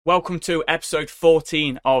Welcome to episode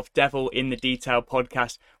 14 of Devil in the Detail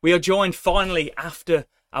podcast. We are joined finally after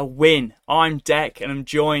a win. I'm Deck and I'm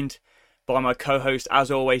joined by my co-host, as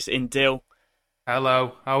always, in Dill.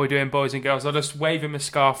 Hello, how are we doing, boys and girls? I'll just waving my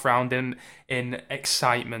scarf round in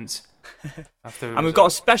excitement. And we've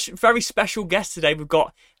got a very special guest today. We've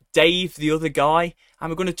got Dave, the other guy, and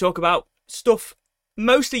we're going to talk about stuff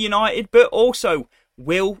mostly United, but also,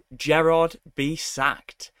 will Gerrard be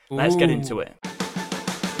sacked? Let's get into it.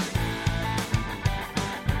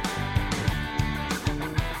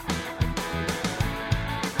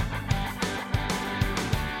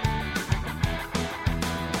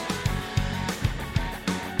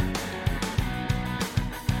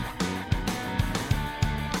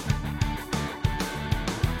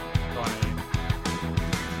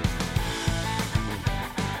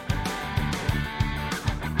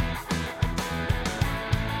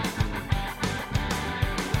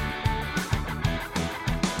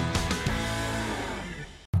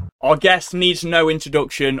 Our guest needs no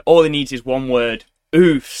introduction. All he needs is one word.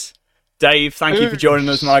 Oofs. Dave, thank you for joining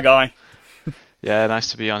us, my guy. Yeah,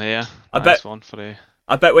 nice to be on here. I bet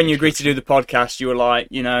when you agreed to do the podcast, you were like,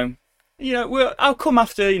 I'll come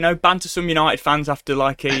after, banter some United fans after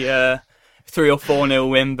like a 3 or 4-0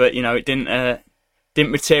 win, but it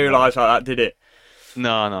didn't materialise like that, did it?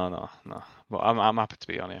 No. But I'm happy to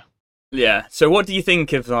be on here. Yeah. So, what do you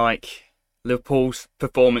think of Liverpool's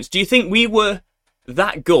performance? Do you think we were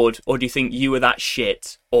that good, or do you think you were that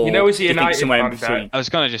shit? Or is he United fan? I was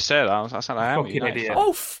going to just say that. I said I am fucking idiot.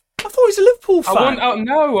 Oh, I thought he was a Liverpool fan.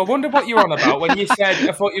 I wonder what you're on about when you said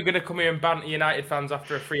I thought you were going to come here and banter United fans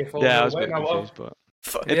after a 3 or 4. Yeah, I was a bit confused, but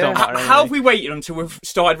it don't matter. How have we waited until we've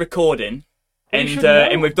started recording? And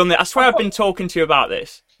we've done it. I swear I've been talking to you about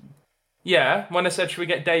this. Yeah, when I said, should we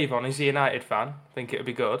get Dave on? Is he a United fan? I think it would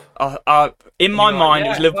be good. In my mind, it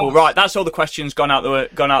was Liverpool. Right, that's all the questions gone out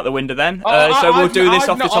the window then. So we'll do this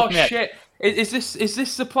off the top of my head. Shit. Is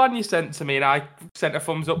this the plan you sent to me and I sent a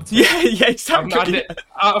thumbs up to you? Yeah, exactly.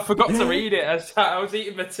 I forgot to read it as I was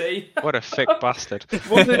eating my tea. What a thick bastard.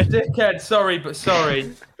 What a dickhead.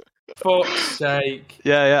 Sorry. Fuck's sake.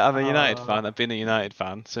 Yeah, I'm a United fan. I've been a United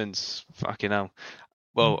fan since fucking hell.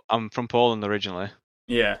 Well, I'm from Poland originally.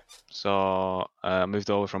 Yeah. So I moved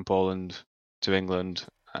over from Poland to England,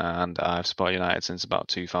 and I've supported United since about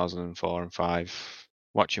 2004 and 5,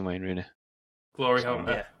 watching Wayne Rooney. Glory home,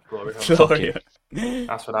 yeah. Glory home.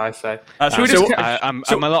 That's what I say. I'm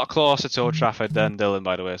a lot closer to Old Trafford than Dylan,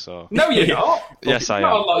 by the way. So no, you're not. Yes, I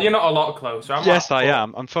am. You're not a lot closer. I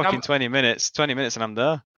am. I'm fucking 20 minutes, and I'm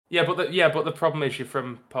there. Yeah, but the problem is you're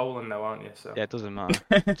from Poland now, aren't you? So yeah, it doesn't matter.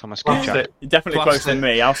 Thomas Kuszczak. You're definitely closer than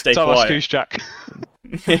me. I'll stay Thomas quiet. Kuszczak.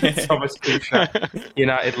 Thomas Kuszczak,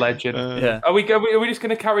 United legend. Yeah. Are we just going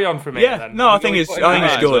to carry on from here? Then? No, I think it's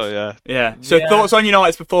good. Yeah. So thoughts on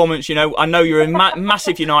United's performance? I know you're a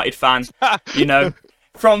massive United fan.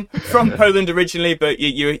 From Poland originally, but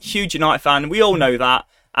you're a huge United fan. We all know that.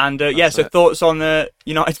 And so thoughts on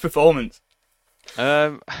United's performance?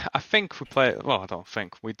 I think we played. Well, I don't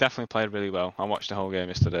think we definitely played really well. I watched the whole game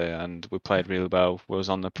yesterday, and we played really well. We was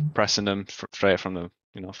on the pressing them straight from the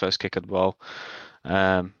first kick of the ball.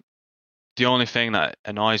 The only thing that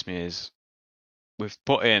annoys me is we've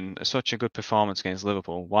put in such a good performance against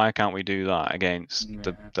Liverpool. Why can't we do that against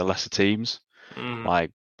the lesser teams,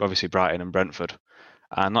 like obviously Brighton and Brentford?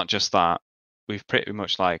 And not just that, we've pretty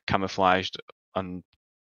much camouflaged and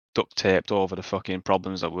duct taped over the fucking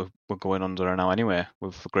problems that we're going under now anyway,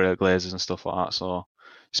 with Glazers and stuff like that. So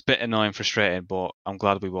it's a bit annoying, frustrating, but I'm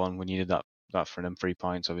glad we won. We needed that for them 3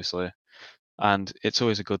 points, obviously. And it's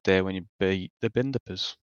always a good day when you beat the bin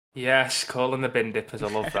dippers. Yes, calling the bin dippers. I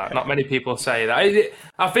love that. Not many people say that.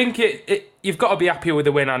 I think you've got to be happy with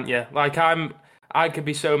the win, aren't you? I could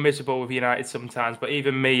be so miserable with United sometimes, but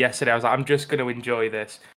even me yesterday, I was like, I'm just going to enjoy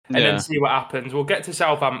this and then see what happens. We'll get to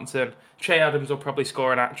Southampton. Che Adams will probably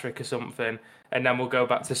score an hat-trick or something, and then we'll go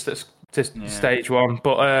back to stage one.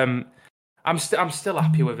 But I'm still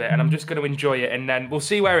happy with it, and I'm just going to enjoy it, and then we'll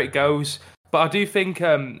see where it goes. But I do think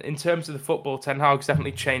in terms of the football, Ten Hag's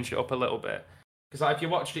definitely changed it up a little bit. Because if you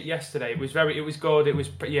watched it yesterday, it was good. It was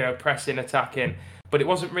pressing, attacking, but it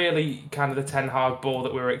wasn't really kind of the Ten Hag ball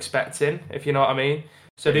that we were expecting, if you know what I mean.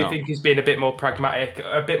 So I do think he's being a bit more pragmatic,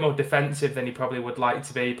 a bit more defensive than he probably would like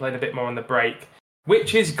to be, playing a bit more on the break,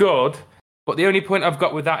 which is good. But the only point I've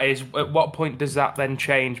got with that is, at what point does that then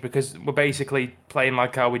change? Because we're basically playing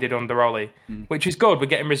like how we did under Ollie, which is good. We're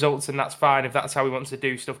getting results, and that's fine. If that's how he wants to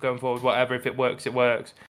do stuff going forward, whatever. If it works, it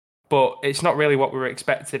works. But it's not really what we were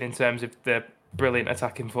expecting in terms of the brilliant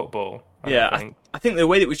attacking football. I think the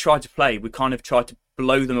way that we tried to play, we kind of tried to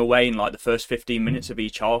blow them away in like the first 15 minutes of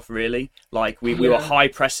each half. Really, like we were high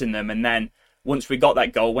pressing them, and then once we got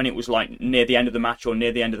that goal, when it was like near the end of the match or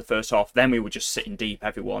near the end of the first half, then we were just sitting deep,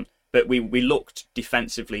 everyone. But we looked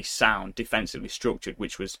defensively sound, defensively structured,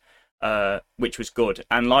 which was good.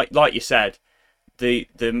 And like you said, the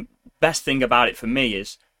best thing about it for me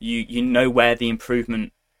is you know where the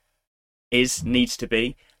improvement needs to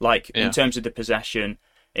be, like in terms of the possession,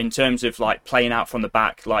 in terms of like playing out from the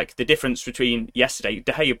back. Like the difference between yesterday,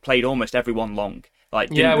 De Gea played almost everyone long, like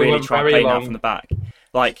didn't really try playing out from the back.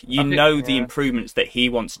 Like the improvements that he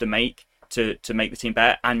wants to make to make the team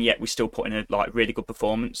better, and yet we still put in a like really good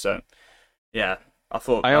performance. So yeah, I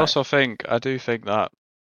do think that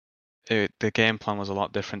the game plan was a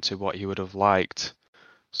lot different to what you would have liked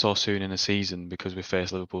so soon in the season, because we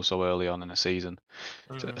faced Liverpool so early on in the season.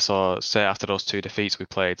 So say after those 2 defeats we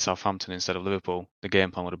played Southampton instead of Liverpool, the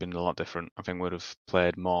game plan would have been a lot different. I think we would have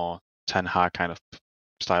played more Ten Hag kind of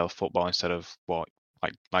style of football instead of what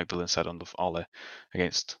like Dylan said on the Ole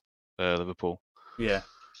against Liverpool. Yeah.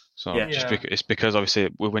 So it's because obviously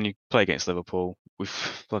when you play against Liverpool,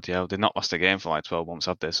 they've not lost a game for like 12 months,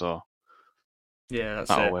 have they? So yeah,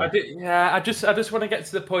 that's it. I just want to get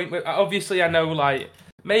to the point where obviously I know like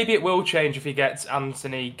maybe it will change if he gets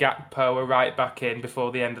Anthony Gakpo right back in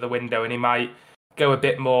before the end of the window, and he might go a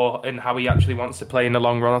bit more in how he actually wants to play in the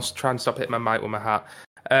long run. I'll try and stop hitting my mic with my hat.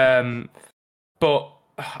 But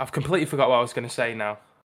I've completely forgot what I was going to say now.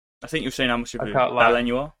 I think you're saying how much of a bellend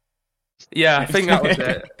you are. Yeah, I think that was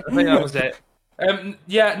it.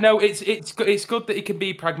 It's good that he can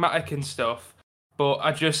be pragmatic and stuff. But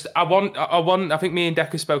I think me and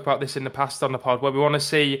Decker spoke about this in the past on the pod, where we want to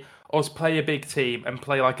see us play a big team and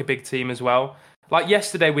play like a big team as well. Like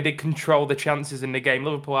yesterday, we did control the chances in the game.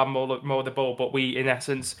 Liverpool had more of the ball, but we, in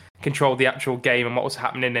essence, controlled the actual game and what was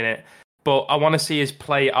happening in it. But I want to see us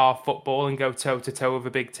play our football and go toe-to-toe with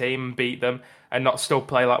a big team and beat them, and not still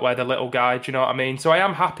play like we're the little guy, do you know what I mean? So I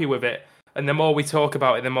am happy with it. And the more we talk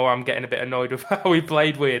about it, the more I'm getting a bit annoyed with how we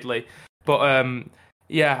played, weirdly. But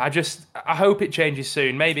I hope it changes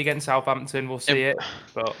soon. Maybe against Southampton, we'll see it.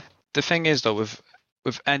 But the thing is, though, with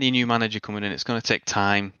any new manager coming in, it's going to take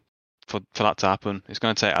time for that to happen. It's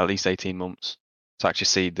going to take at least 18 months to actually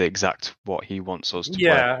see the exact what he wants us to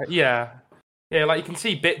play. Yeah, like you can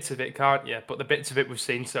see bits of it, can't you? But the bits of it we've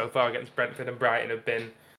seen so far against Brentford and Brighton have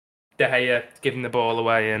been De Gea giving the ball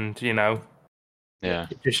away, and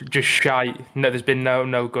just shy. No, there's been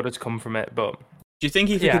no good has come from it. But do you think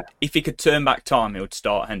if he could turn back time, he would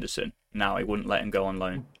start Henderson? Now he wouldn't let him go on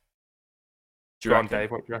loan. Go on, Dave.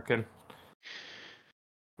 What do you reckon?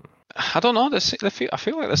 I don't know. I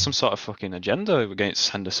feel like there's some sort of fucking agenda against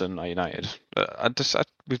Henderson at United.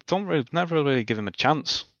 We've never really give him a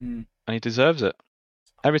chance, and he deserves it.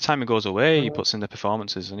 Every time he goes away, he puts in the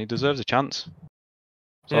performances, and he deserves a chance.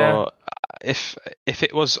 So if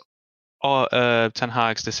it was Ten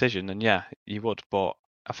Hag's decision, then yeah, he would. But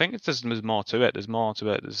I think there's more to it. There's more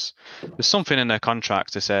to it. There's something in their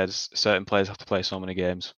contract that says certain players have to play so many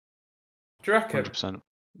games. Do you reckon? 100%.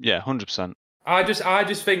 Yeah, 100%. I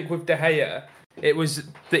just think with De Gea, it was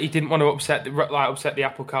that he didn't want to upset the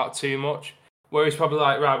apple cart too much. Where he's probably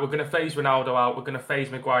like, right, we're going to phase Ronaldo out, we're going to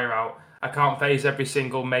phase Maguire out. I can't phase every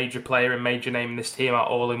single major player and major name in this team out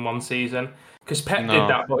all in one season. Because Pep did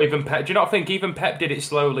that, but even Pep, do you not think even Pep did it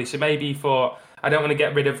slowly? So maybe he thought, I don't want to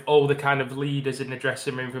get rid of all the kind of leaders in the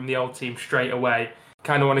dressing room from the old team straight away.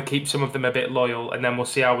 Kind of want to keep some of them a bit loyal, and then we'll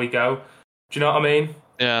see how we go. Do you know what I mean?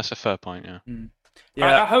 Yeah, that's a fair point, yeah.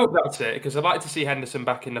 Yeah, I hope that's it, because I'd like to see Henderson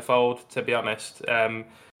back in the fold, to be honest. And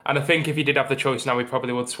I think if he did have the choice now, we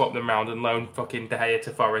probably would swap them round and loan fucking De Gea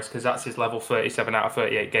to Forest, because that's his level 37 out of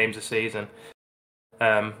 38 games a season.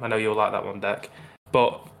 I know you'll like that one, Deck.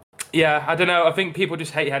 But yeah, I don't know. I think people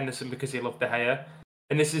just hate Henderson because he loved De Gea.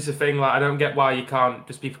 And this is the thing, like, I don't get why you can't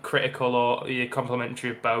just be critical or you're complimentary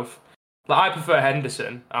of both. Like, I prefer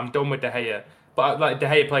Henderson. I'm done with De Gea. But like De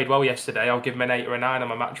Gea played well yesterday. I'll give him an 8 or a 9 on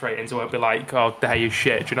my match ratings. I won't be like, oh, De Gea's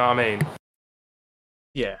shit. Do you know what I mean?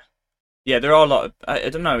 Yeah. Yeah, there are a lot of... I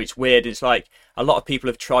don't know, it's weird. It's like a lot of people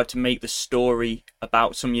have tried to make the story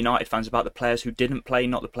about some United fans about the players who didn't play,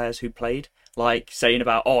 not the players who played. Like saying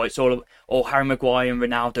about, it's all Harry Maguire and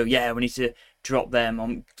Ronaldo. Yeah, we need to drop them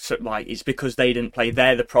on. So, like, it's because they didn't play.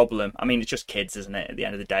 They're the problem. I mean, it's just kids, isn't it? At the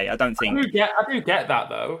end of the day, I don't think. I do get that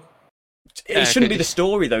though. It shouldn't be the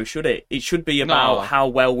story, though, should it? It should be about how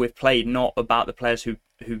well we've played, not about the players who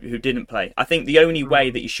didn't play. I think the only way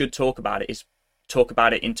that you should talk about it is talk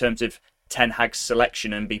about it in terms of Ten Hag's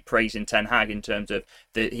selection and be praising Ten Hag in terms of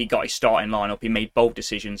that he got his starting lineup, he made bold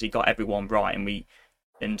decisions, he got everyone right,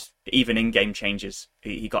 and even in game changes,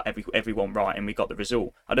 he got everyone right, and we got the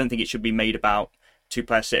result. I don't think it should be made about two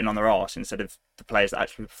players sitting on their arse instead of the players that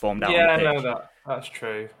actually performed out on the pitch. Yeah, that's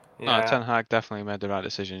true. Yeah. Ten Hag definitely made the right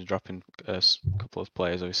decision, dropping a couple of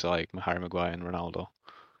players, obviously like Harry Maguire and Ronaldo.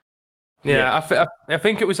 Yeah. I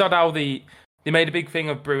think it was odd how they made a big thing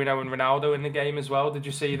of Bruno and Ronaldo in the game as well. Did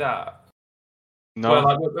you see that? No.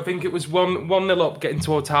 Well, I think it was 1-0 up, getting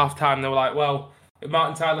towards half time. They were like, well,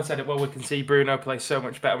 Martin Tyler said it. Well, we can see Bruno play so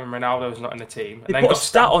much better when Ronaldo's not in the team. They put a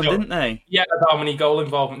stat on, didn't they? Yeah, how many goal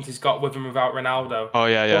involvements he's got with and without Ronaldo. Oh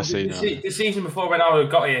yeah. Well, the season before Ronaldo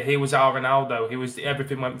got here, he was our Ronaldo.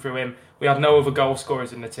 Everything went through him. We had no other goal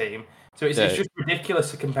scorers in the team, so it's just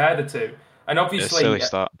ridiculous to compare the two. And obviously, silly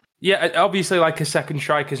start. Yeah, obviously, like a second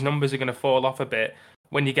striker's numbers are going to fall off a bit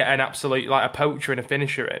when you get an absolute like a poacher and a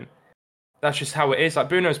finisher in. That's just how it is. Like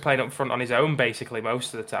Bruno's playing up front on his own basically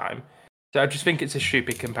most of the time. So I just think it's a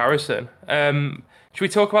stupid comparison. Should we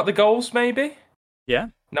talk about the goals, maybe? Yeah.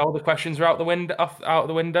 No, the questions are out the window. Out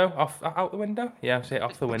the window. Yeah, say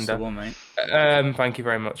off the window. That's the one, mate. Thank you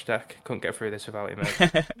very much, Deck. Couldn't get through this without you,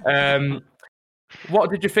 mate.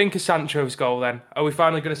 What did you think of Sancho's goal then? Are we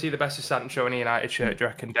finally going to see the best of Sancho in a United shirt? Do you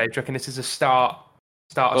reckon, Dave? Do you reckon this is a start?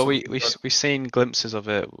 Well, we've seen glimpses of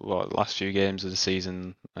it. Last few games of the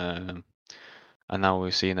season, and now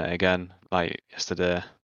we've seen it again. Like yesterday.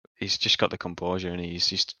 He's just got the composure and he's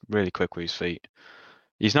just really quick with his feet.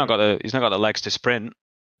 He's not got the legs to sprint,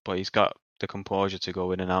 but he's got the composure to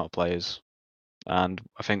go in and out of players. And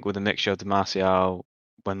I think with a mixture of the Martial,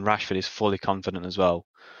 when Rashford is fully confident as well,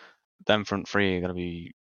 them front three are going to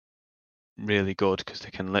be really good because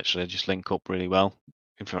they can literally just link up really well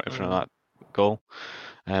in front of that goal.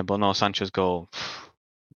 But no, Sancho's goal,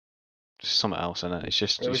 just something else in it. It's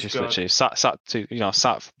just literally sat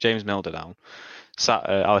James Milner down. Sat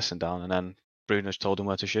Alisson down, and then Bruno's told him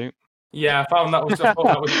where to shoot. Yeah, I thought that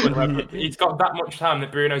was good. He's got that much time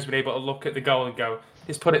that Bruno's been able to look at the goal and go,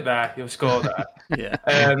 just put it there, you'll score there.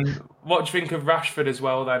 Yeah. What do you think of Rashford as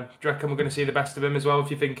well then? Do you reckon we're going to see the best of him as well?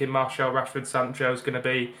 If you're thinking Martial, Rashford, Sancho is going to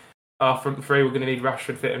be our front three, we're going to need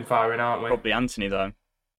Rashford fit and firing, aren't we? Probably Antony though.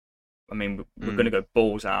 I mean, we're going to go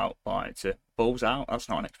balls out, balls out. That's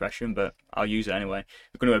not an expression, but I'll use it anyway.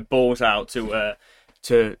 We're going to go balls out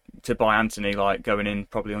to buy Antony, like going in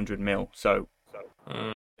probably 100 mil. So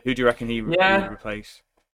who do you reckon he would replace?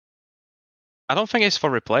 I don't think it's for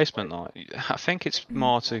replacement though. I think it's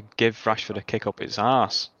more to give Rashford a kick up his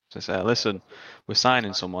arse to say, listen, we're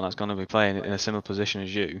signing someone that's going to be playing in a similar position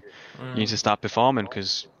as you. You need to start performing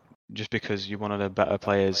because just because you're one of the better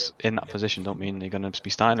players in that position don't mean you're going to be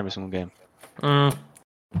starting every single game. Yeah,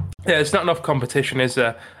 it's not enough competition, is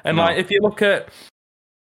there? And like if you look at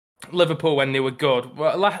Liverpool when they were good.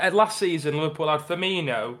 Well, last season, Liverpool had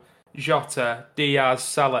Firmino, Jota, Diaz,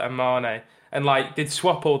 Salah, and Mane, and like they'd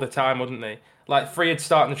swap all the time, wouldn't they? Like three would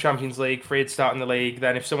start in the Champions League, three would start in the league.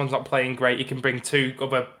 Then if someone's not playing great, you can bring two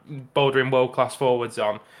other bouldering world-class forwards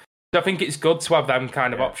on. So I think it's good to have them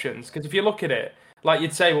kind of options because if you look at it, like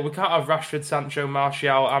you'd say, well, we can't have Rashford, Sancho,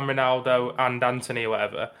 Martial, and Ronaldo, and Antony or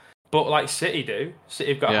whatever. But like City do.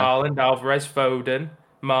 City have got Haaland, Alvarez, Foden,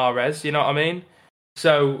 Mahrez. You know what I mean?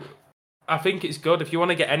 So I think it's good if you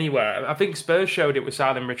want to get anywhere. I think Spurs showed it with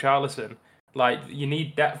signing Richarlison. Like you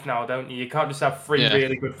need depth now, don't you? You can't just have three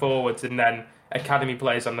really good forwards and then academy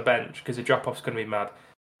players on the bench because the drop off's going to be mad.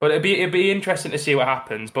 But it'd be interesting to see what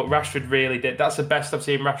happens. But Rashford really did. That's the best I've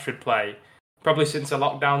seen Rashford play probably since the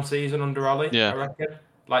lockdown season under Ollie. I reckon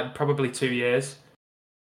like probably 2 years.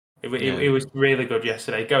 It was really good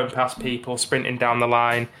yesterday, going past people, sprinting down the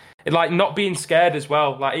line, like not being scared as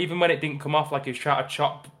well. Like even when it didn't come off, like he was trying to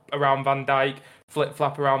chop around Van Dijk, flip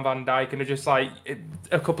flap around Van Dijk, and it just like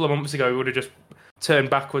a couple of months ago, he would have just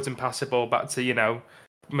turned backwards and passed the ball back to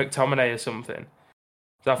McTominay or something.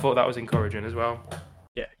 So I thought that was encouraging as well.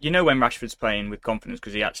 Yeah, when Rashford's playing with confidence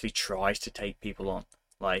because he actually tries to take people on.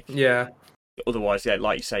 Otherwise,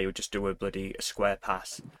 like you say, he'll just do a square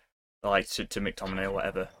pass, like to McTominay or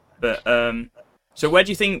whatever. But so where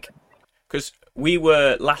do you think? Because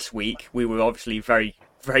last week we were obviously very,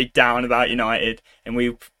 very down about United, and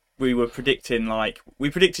we were predicting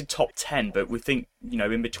we predicted top 10, but we think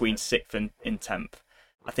in between 6th and in 10th.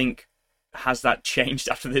 I think has that changed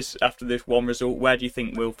after this one result? Where do you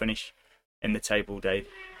think we'll finish in the table, Dave?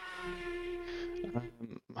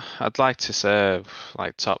 I'd like to say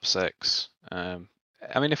like top 6. I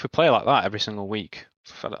mean, if we play like that every single week,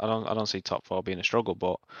 I don't see top 4 being a struggle.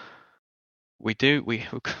 But we've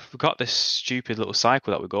got this stupid little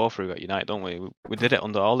cycle that we go through at United, don't we? We did it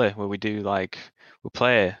under Ole, where we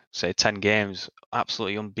play say 10 games,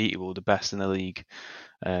 absolutely unbeatable, the best in the league,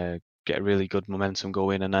 get a really good momentum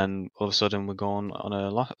going, and then all of a sudden we're going on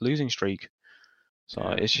a losing streak. So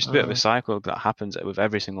it's just a bit of a cycle that happens with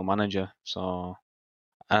every single manager. So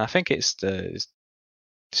And I think it's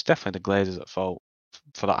definitely the Glazers at fault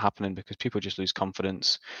for that happening, because people just lose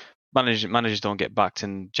confidence. Managers don't get backed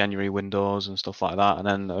in January windows and stuff like that, and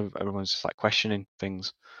then everyone's just like questioning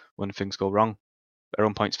things when things go wrong.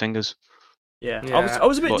 Everyone points fingers. Yeah. I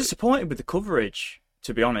was a bit disappointed with the coverage,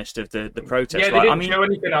 to be honest, of the protest. Yeah, they didn't show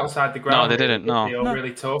anything outside the ground. No, they didn't. No,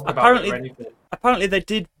 really talk about it or anything. Apparently, they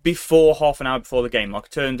did half an hour before the game. Like,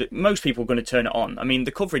 most people were going to turn it on. I mean,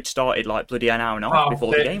 the coverage started like bloody an hour and a half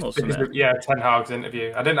before the game or something. Yeah, Ten Hag's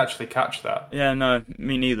interview. I didn't actually catch that. Yeah, no,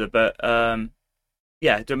 me neither. But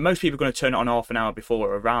yeah, most people are going to turn it on half an hour before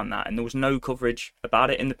or around that, and there was no coverage about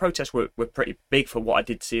it. And the protests were pretty big for what I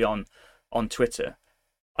did see on Twitter.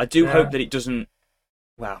 I do hope that it doesn't.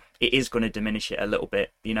 Well, it is going to diminish it a little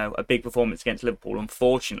bit. You know, a big performance against Liverpool.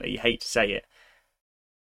 Unfortunately, you hate to say it.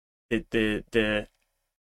 The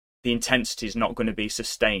intensity is not going to be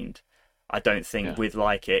sustained. I don't think with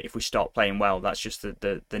if we start playing well. That's just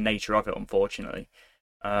the nature of it, unfortunately.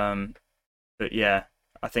 But yeah,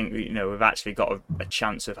 I think we've actually got a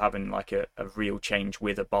chance of having like a real change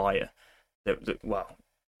with a buyer. That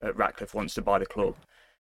Ratcliffe wants to buy the club.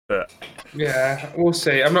 But yeah, we'll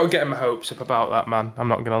see. I'm not getting my hopes up about that, man. I'm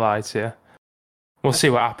not going to lie to you. We'll see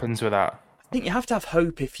what happens with that. I think you have to have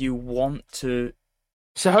hope if you want to.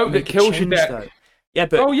 So hope that kills you, though. Yeah,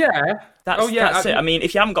 but that's it. I mean,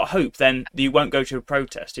 if you haven't got hope, then you won't go to a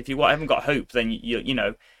protest. If you haven't got hope, then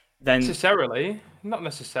then not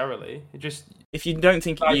necessarily. If you don't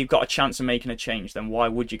think you've got a chance of making a change, then why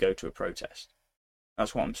would you go to a protest?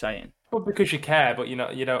 That's what I'm saying. Well, because you care, but you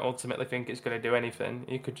don't ultimately think it's going to do anything.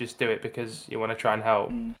 You could just do it because you want to try and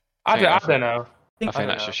help. I don't know. I think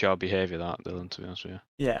that's just your behaviour, that, Dylan. To be honest with you.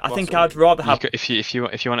 Yeah, I think I'd rather have. If you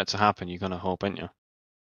want it to happen, you're gonna hope, aren't you?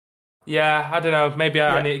 Yeah, I don't know. Maybe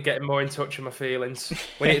I need to get more in touch with my feelings.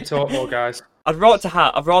 We need to talk more, guys. I'd rather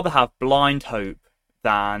have blind hope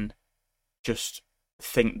than just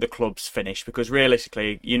think the club's finished, because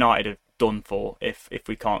realistically, United are done for if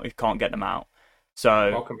we can't get them out.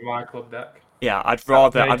 So welcome to my club, Deck. Yeah, I'd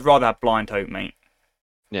rather have blind hope, mate.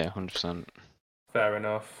 Yeah, 100%. Fair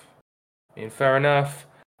enough. Fair enough.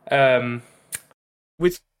 Go on.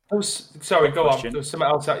 There was something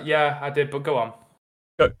else. Yeah, I did, but go on.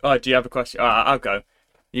 Do you have a question? I'll go.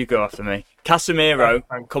 You go after me. Casemiro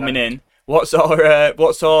coming in. What's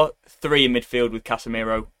our three in midfield with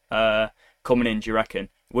Casemiro coming in? Do you reckon?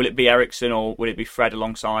 Will it be Eriksen or will it be Fred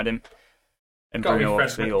alongside him? And Bruno,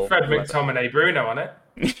 obviously, or Fred McTominay, Bruno on it.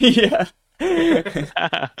 Yeah.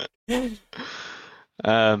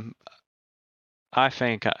 I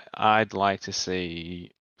think I'd like to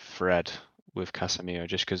see Fred with Casemiro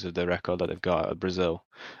just because of the record that they've got at Brazil,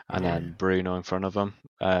 and then Bruno in front of them.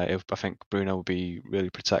 I think Bruno would be really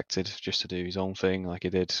protected just to do his own thing like he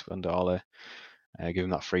did under Ole. Give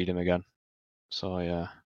him that freedom again. So yeah.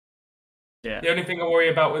 The only thing I worry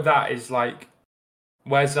about with that is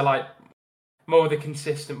where's the more of the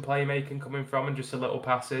consistent playmaking coming from and just the little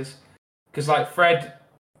passes? Because Fred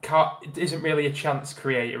isn't really a chance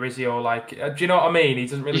creator, is he? Or do you know what I mean? He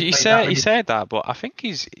doesn't really. He said that, but I think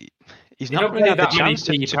he's not really had the chance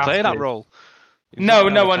to play that role. No,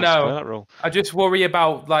 I know. I just worry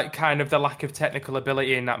about kind of the lack of technical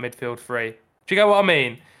ability in that midfield three. Do you get what I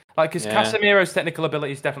mean? Because Casemiro's technical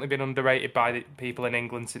ability has definitely been underrated by the people in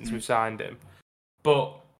England since we've signed him.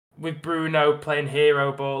 But with Bruno playing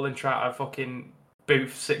hero ball and trying to fucking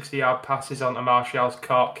boof 60-yard passes onto Martial's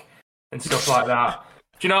cock and stuff like that.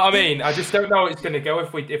 Do you know what I mean? I just don't know how it's going to go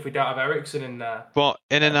if we don't have Eriksen in there. But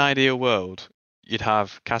in an ideal world, you'd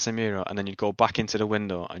have Casemiro and then you'd go back into the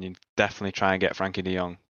window and you'd definitely try and get Frankie de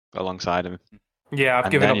Jong alongside him. Yeah,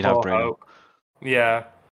 I've given up all hope. Yeah.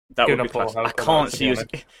 That would be class. I can't see us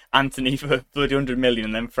Anthony for bloody 100 million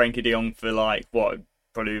and then Frankie de Jong for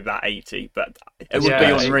probably about 80, but it would be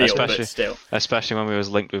unreal, but still. Especially when we was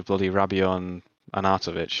linked with bloody Rabiot and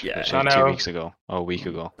Arnautovic, which 2 weeks ago, or a week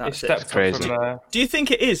ago. That's crazy. Do you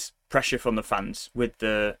think it is pressure from the fans with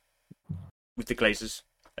the Glazers?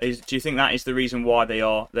 Do you think that is the reason why they're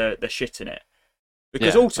shitting it?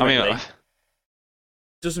 Because ultimately, it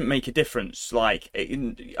doesn't make a difference.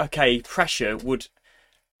 Pressure would.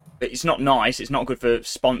 It's not nice. It's not good for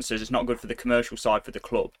sponsors. It's not good for the commercial side for the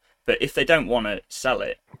club. But if they don't want to sell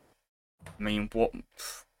it, I mean, what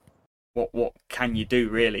can you do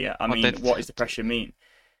really? I mean, what does the pressure mean?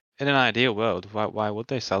 In an ideal world, why would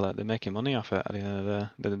they sell it? They're making money off it. At the end of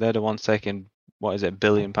the day. They're the ones taking £1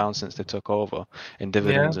 billion since they took over in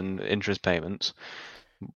dividends and interest payments.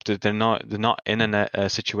 They're not in a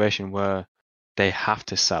situation where they have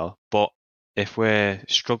to sell. But if we're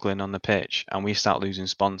struggling on the pitch and we start losing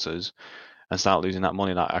sponsors and start losing that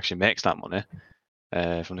money that actually makes that money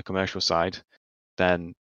from the commercial side,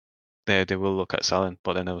 then they will look at selling,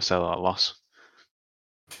 but then they'll sell at a loss.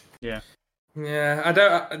 Yeah. Yeah, I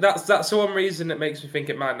don't. That's the one reason that makes me think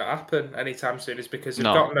it might not happen anytime soon, is because they've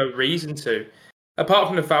got no reason to, apart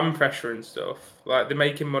from the fan pressure and stuff. Like, they're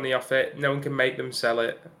making money off it. No one can make them sell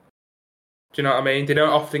it. Do you know what I mean? They don't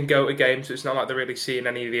often go to games, so it's not like they're really seeing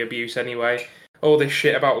any of the abuse anyway. All this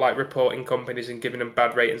shit about like reporting companies and giving them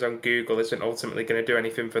bad ratings on Google isn't ultimately going to do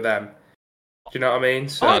anything for them. Do you know what I mean?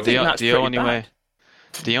 So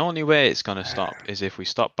the only way it's going to stop is if we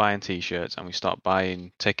stop buying T-shirts and we stop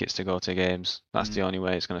buying tickets to go to games. That's the only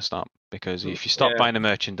way it's going to stop. Because if you stop buying the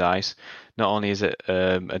merchandise, not only is it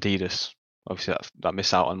Adidas, obviously that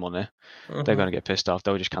miss out on money, they're going to get pissed off.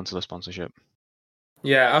 They'll just cancel the sponsorship.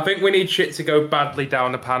 Yeah, I think we need shit to go badly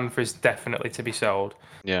down the pan for us definitely to be sold.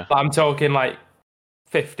 Yeah. But I'm talking like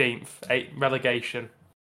 15th, relegation.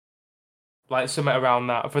 Like something around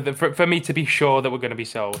that for me to be sure that we're going to be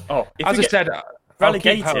sold. Oh, as I said,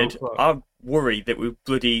 relegated, I worry that we're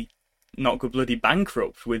not bloody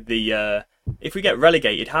bankrupt with the. If we get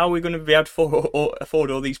relegated, how are we going to be able to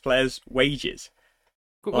afford all these players' wages?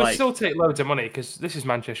 We'll still take loads of money because this is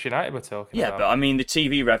Manchester United we're talking about. Yeah, but I mean, the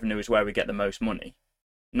TV revenue is where we get the most money,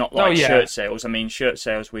 not like shirt sales. I mean, shirt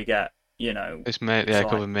sales we get, it's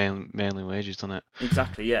covered mainly wages, doesn't it?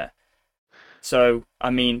 Exactly, yeah. So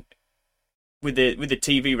I mean, with the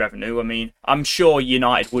TV revenue, I mean, I'm sure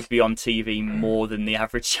United would be on TV more than the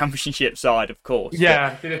average Championship side, of course.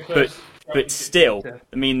 Yeah, but still,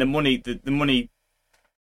 I mean, the money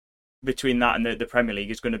between that and the Premier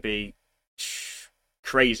League is going to be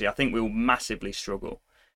crazy. I think we'll massively struggle.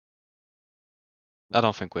 I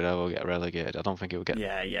don't think we'd ever get relegated. I don't think it would get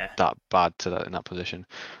that bad in that position.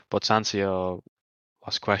 But to answer your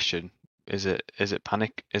last question, is it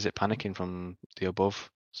panicking from the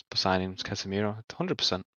above signing Casemiro?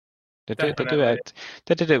 100%. They did it.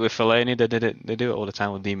 They did it with Fellaini. They do it all the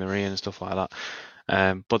time with Di Maria and stuff like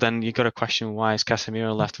that. But then you got to question, why is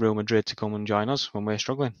Casemiro left Real Madrid to come and join us when we're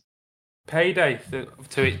struggling? Payday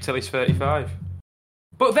till he's 35.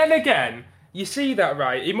 But then again, you see that,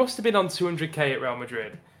 right? He must have been on 200k at Real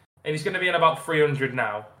Madrid, and he's going to be on about 300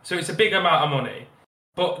 now. So it's a big amount of money.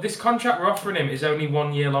 But this contract we're offering him is only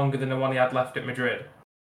 1 year longer than the one he had left at Madrid.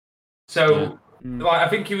 So, I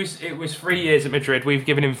think it was 3 years at Madrid. We've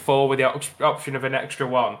given him 4 with the option of an extra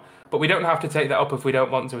 1. But we don't have to take that up if we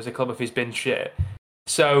don't want to as a club if he's been shit.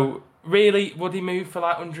 So, really, would he move for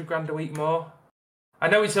like 100 grand a week more? I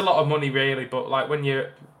know it's a lot of money, really, but like when you're,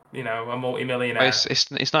 a multi-millionaire...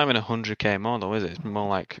 It's not even 100k more, though, is it? It's more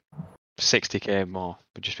like 60k more,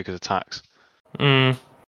 but just because of tax. Yeah,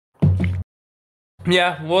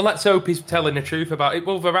 well, let's hope he's telling the truth about it.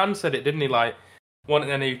 Well, Varane said it, didn't he? Like,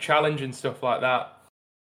 wanting a new challenge and stuff like that.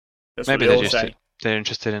 That's maybe they're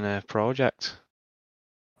interested in a project.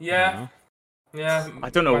 Yeah. Yeah. I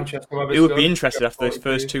don't know. It would be interested after those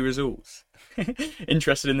first 2 results.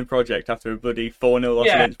 Interested in the project after a bloody 4-0 loss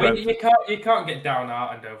against Brentford. You can't get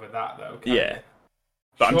downhearted over that, though, can you?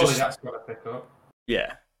 But surely that's got to pick up.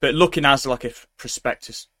 Yeah. But looking as like a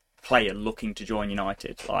prospectus player looking to join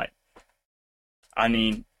United, like, I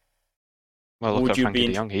mean... Well, look at Frankie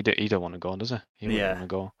de Jong. He don't want to go, does he? He wouldn't want to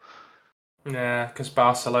go. Yeah, because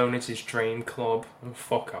Barcelona is his dream club.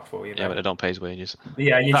 Fuck off, will you? Yeah, but they don't pay his wages.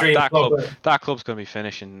 Yeah, your dream club. That club's going to be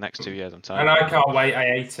finishing in the next 2 years, I'm telling you. And I can't wait. I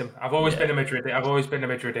hate him. I've always been a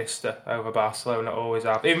Madridista over Barcelona. Always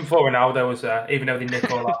have. Even before Ronaldo was there, even though they nick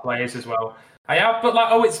all our players as well. I have, but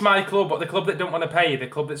it's my club. But the club that don't want to pay you, the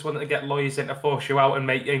club that's wanting to get lawyers in to force you out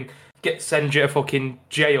and send you to fucking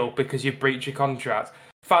jail because you've breached your contract.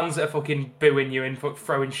 Fans that are fucking booing you and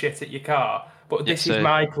throwing shit at your car. But this is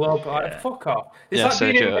my club. Fuck off. It's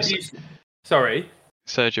like being Sorry?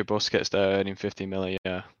 Sergio Busquets, they're earning 50 million a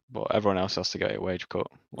year, but everyone else has to get a wage cut.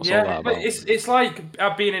 What's all that about? But it's like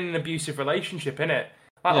being in an abusive relationship, innit?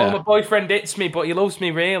 Like, my boyfriend hits me, but he loves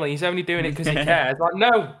me really. He's only doing it because he cares. Like,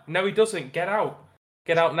 no, he doesn't. Get out.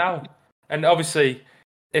 Get out now. And obviously,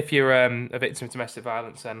 if you're a victim of domestic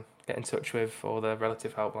violence, then get in touch with all the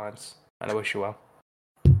relative helplines. And I wish you well.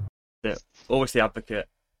 Yeah, always the advocate.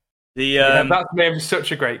 That's made him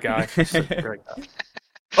such a great guy.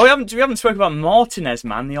 We haven't spoken about Martinez,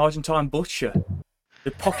 man, the Argentine butcher,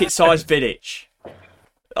 the pocket-sized Vidic.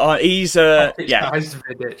 He's pocket-sized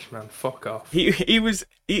Vidic, man. Fuck off. He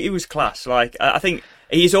was class. Like, I think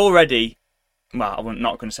he's already. Well, I'm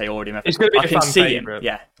not going to say already. He's going to be I can see him.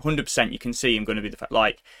 Yeah, 100%. You can see him going to be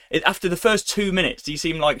after the first 2 minutes, do you see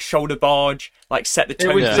him like shoulder barge, like set the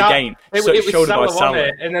tone of the game? It was shoulder by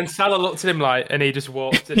Salah, and then Salah looked at him and he just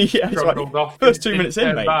walked and struggled off. First 2 minutes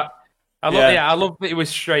in, mate. I love that he was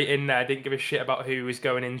straight in there. Didn't give a shit about who he was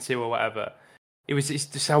going into or whatever. It's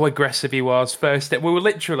just how aggressive he was. We were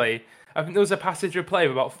literally I think there was a passage of play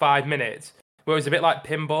of about 5 minutes where it was a bit like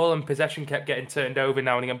pinball and possession kept getting turned over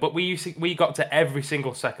now and again. But we got to every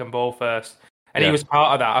single second ball first, and he was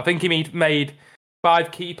part of that. I think he made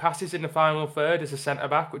 5 key passes in the final third as a centre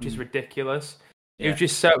back, which is ridiculous. It was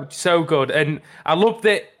just so good, and I love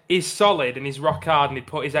that he's solid and he's rock hard and he'd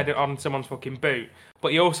put his head on someone's fucking boot,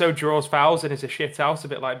 but he also draws fouls and is a shit house, a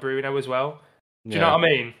bit like Bruno as well. Do you know what I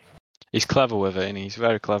mean? He's clever with it, and he's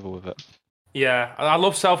very clever with it. Yeah, I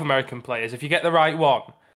love South American players. If you get the right one,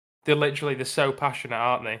 they're so passionate,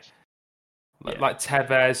 aren't they? Like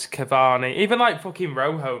Tevez, Cavani, even like fucking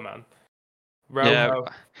Rojo, man. Rojo. Yeah,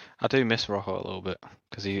 I do miss Rojo a little bit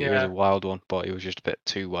because he was a wild one, but he was just a bit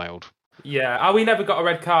too wild. Yeah, how he never got a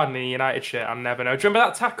red card in the United shirt, I never know. Do you remember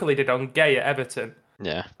that tackle he did on Gay at Everton?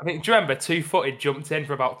 Yeah. Do you remember 2-footed, jumped in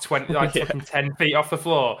for about 20, fucking 10 feet off the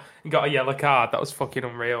floor and got a yellow card? That was fucking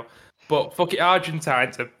unreal. But fucking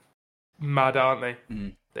Argentines are mad, aren't they?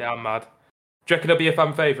 Mm. They are mad. Do you reckon he'll be a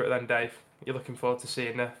fan favourite then, Dave? You're looking forward to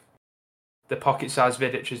seeing the pocket-sized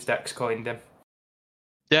Vidic, as Dex coined him.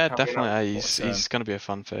 Yeah, definitely. He's going to be a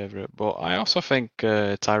fan favourite. But I also think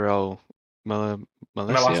Tyrell Malacia,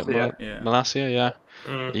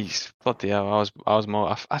 yeah. He's bloody hell. I was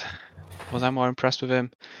more impressed with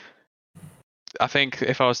him. I think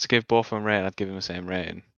if I was to give both of them a rating, I'd give him the same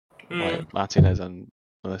rating. Like Martinez and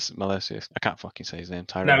Malacia. I can't fucking say his name.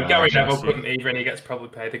 No, Gary Neville couldn't either, and he gets probably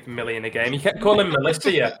paid $1 million a game. You kept calling him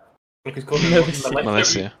Melissa. Because calling him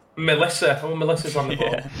Melissa. Oh, Melissa's on the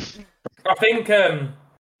ball. Yeah. I think,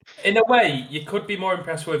 in a way, you could be more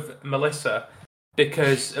impressed with Melissa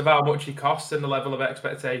because of how much he costs and the level of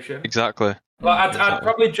expectation. Exactly. Like, I'd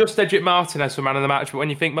probably just edge it Martinez for man of the match, but when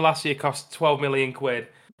you think Malacia costs 12 million quid,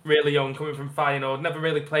 really young, coming from Feyenoord, never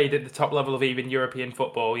really played at the top level of even European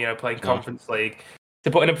football, playing Conference League.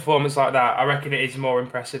 To put in a performance like that, I reckon it is more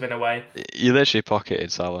impressive in a way. You literally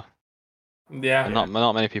pocketed Salah. Yeah. And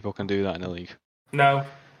not many people can do that in the league. No.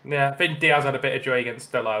 Yeah, I think Diaz had a bit of joy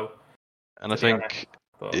against Delo. And I think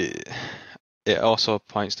it also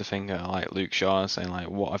points the finger at like Luke Shaw and saying like,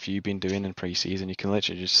 what have you been doing in pre-season? You can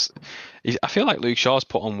literally I feel like Luke Shaw's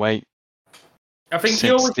put on weight. I think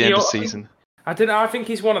since the end of the season. I don't know. I think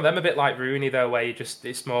he's one of them, a bit like Rooney though, where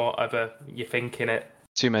it's more of you're thinking it.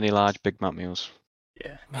 Too many large Big Mac meals.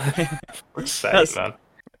 Yeah. Man.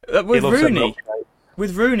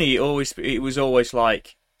 With Rooney, it was always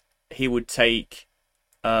like he would take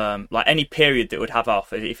like any period that would have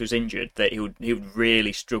off if he was injured, that he would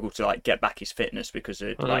really struggle to like get back his fitness because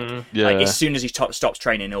like as soon as he stops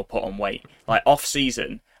training, he'll put on weight. Like off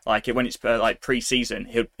season, like when it's like pre-season,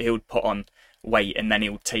 he'll put on weight, and then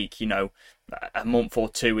he'll take a month or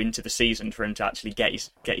two into the season for him to actually get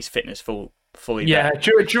his fitness fully. Yeah,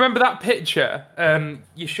 do you remember that picture?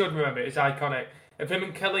 You should remember it. It's iconic. Of him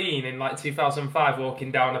and Colleen in like 2005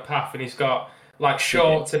 walking down a path, and he's got like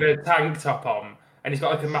shorts and a tank top on, and he's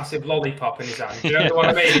got like a massive lollipop in his hand. Do you know what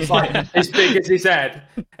I mean? It's like as big as his head.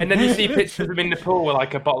 And then you see pictures of him in the pool with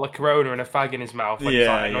like a bottle of Corona and a fag in his mouth. Like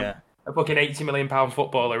a fucking £80 million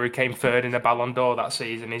footballer who came third in the Ballon d'Or that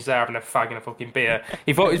season. He's there having a fag and a fucking beer.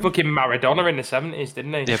 He thought he was fucking Maradona in the 70s,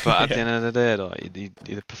 didn't he? Yeah, but at the end of the day, though,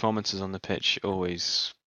 the performances on the pitch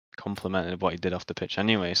always complemented what he did off the pitch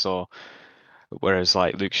anyway. So, whereas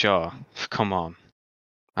like Luke Shaw, come on,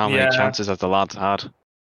 how many chances has the lad had? Do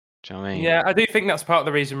you know what I mean? Yeah, I do think that's part of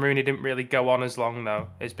the reason Rooney didn't really go on as long though,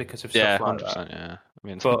 is because of stuff like 100%, that. Yeah, I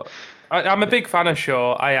mean, but I'm a big fan of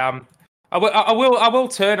Shaw. I am. I will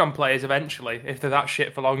turn on players eventually if they're that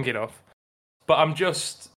shit for long enough. But I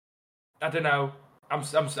don't know. I'm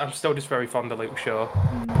still just very fond of Luke Shaw.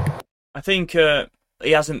 I think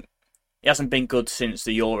he hasn't been good since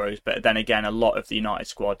the Euros, but then again, a lot of the United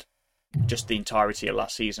squad, just the entirety of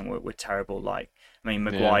last season, were terrible. Like, I mean,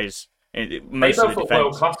 Maguire's most of the defense.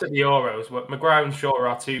 World class at the Euros. Maguire and Shaw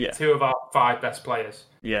are two of our 5 best players.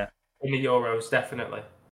 Yeah, in the Euros, definitely.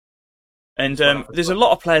 And there's a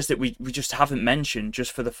lot of players that we just haven't mentioned,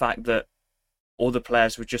 just for the fact that all the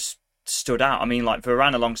players were just stood out. I mean, like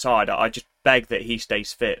Varane alongside, I just beg that he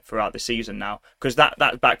stays fit throughout the season now, because that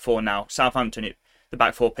back four now, Southampton, the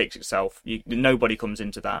back four picks itself. Nobody comes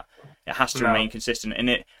into that. It has to remain consistent, and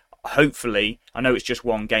it hopefully, I know it's just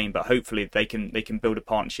one game, but hopefully they can build a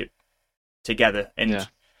partnership together. And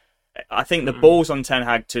I think the ball's on Ten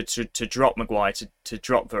Hag to drop Maguire, to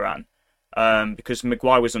drop Varane. Because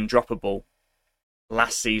Maguire was undroppable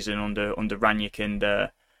last season under Ranić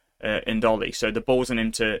and Ollie, so the ball's on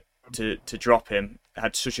him to drop him.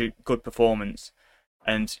 Had such a good performance,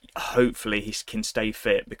 and hopefully he can stay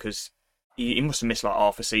fit, because he must have missed like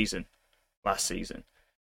half a season last season.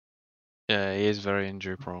 Yeah, he is very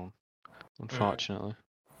injury prone, unfortunately.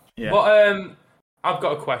 Yeah. But I've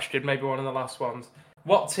got a question, maybe one of the last ones.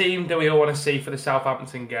 What team do we all want to see for the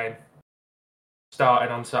Southampton game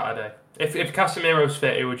starting on Saturday? If Casemiro's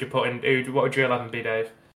fit, who would you put in? What would your 11 be,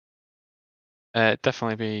 Dave?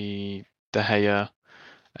 Definitely be De Gea,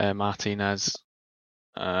 Martinez,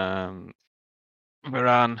 Varane,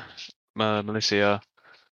 Malaysia,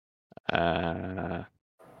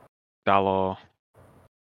 Dalot,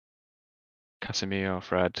 Casemiro,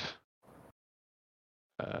 Fred,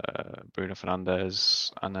 Bruno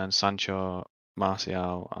Fernandes, and then Sancho,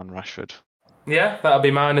 Martial, and Rashford. Yeah, that'll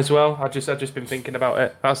be mine as well. I've just been thinking about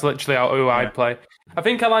it. That's literally who I'd play. I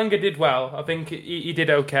think Elanga did well. I think he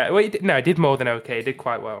did okay. Well, he did more than okay. He did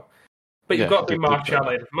quite well. But you've got to be Martial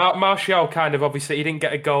in. Martial kind of, obviously, he didn't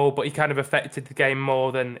get a goal, but he kind of affected the game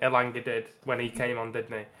more than Elanga did when he came on,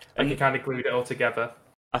 didn't he? And he kind of glued it all together.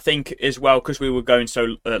 I think as well, because we were going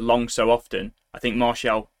so long so often, I think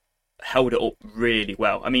Martial held it up really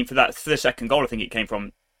well. I mean, for the second goal, I think it came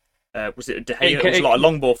from, was it De Gea? It was like a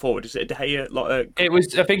long ball forward. Is it De Gea?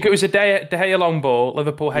 I think it was a De Gea long ball.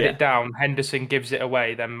 Liverpool head it down. Henderson gives it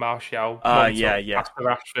away. Then Martial. Pass to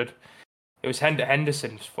Rashford. It was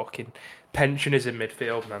Henderson's fucking pensioners in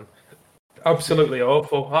midfield, man. Absolutely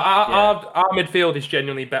awful. Our midfield is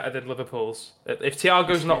genuinely better than Liverpool's. If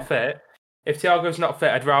Thiago's not fit,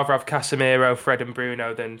 I'd rather have Casemiro, Fred, and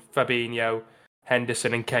Bruno than Fabinho,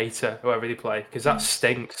 Henderson, and Keita, whoever they play, because that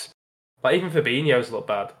stinks. Like even Fabinho's looked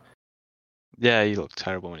bad. Yeah, he looked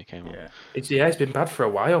terrible when he came on. It's been bad for a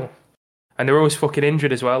while. And they're always fucking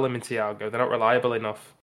injured as well, him and Thiago. They're not reliable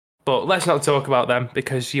enough. But let's not talk about them,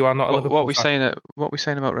 because you are not a Liverpool What are we saying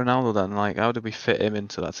about Ronaldo then? Like, how did we fit him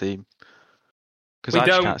into that team? Because I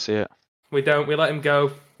just can't see it. We don't. We let him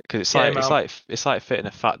go. Because it's like fitting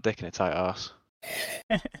a fat dick in a tight ass.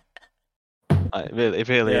 It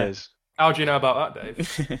really is. How do you know about that,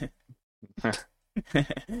 Dave?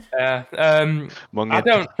 I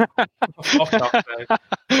don't. Fuck off,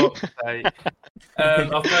 mate.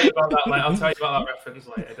 I'll tell you about that later. I'll tell you about that reference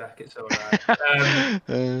later, Dak. It's all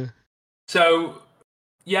right. So,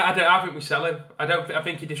 yeah, I think we sell him. I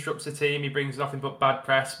think he disrupts the team. He brings nothing but bad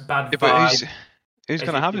press, bad vibes. Who's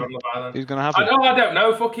going to have him? Who's going to have him? I don't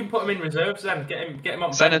know. Fucking put him in reserves then. Get him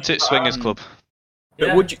on. Send him to Swingers Club.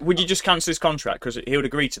 But would you just cancel his contract because he would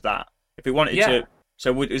agree to that if he wanted to?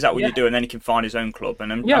 So is that what you do, and then he can find his own club?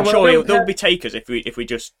 And I'm sure there'll be takers if we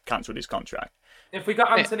just cancelled his contract. If we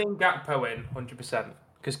got Anthony and Gakpo in, 100%,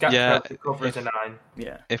 because Gakpo could cover as a 9.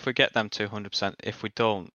 Yeah. If we get them to 100%, if we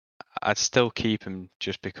don't, I'd still keep him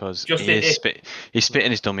just because he's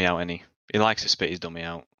spitting his dummy out, and he likes to spit his dummy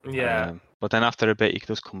out. Yeah. But then after a bit, he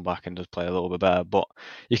does come back and does play a little bit better. But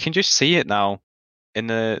you can just see it now.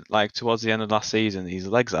 Towards the end of last season, his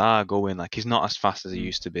legs are going. Like, he's not as fast as he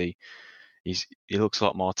used to be. He looks a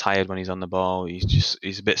lot more tired when he's on the ball.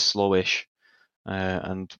 He's a bit slowish,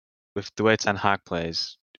 and with the way Ten Hag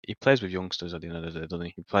plays, he plays with youngsters at the end of the day, doesn't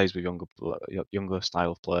he? He plays with younger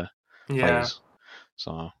style of play. Yeah. Players.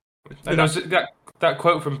 So. And there was that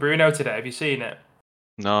quote from Bruno today. Have you seen it?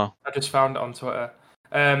 No. I just found it on Twitter.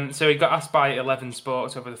 So he got asked by 11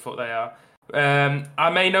 Sports, whoever the fuck they are. I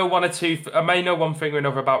may know one thing or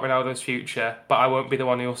another about Ronaldo's future, but I won't be the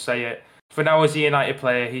one who'll say it. For now, as a United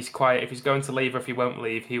player, he's quiet. If he's going to leave or if he won't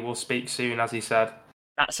leave, he will speak soon, as he said.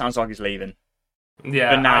 That sounds like he's leaving.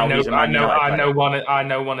 Yeah, but now I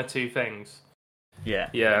know one or two things.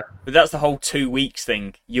 Yeah. But that's the whole 2 weeks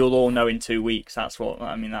thing. You'll all know in 2 weeks. That's what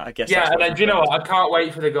I mean. I guess. Yeah, and then do you know what? I can't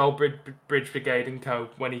wait for the Gold Bridge Brigade and co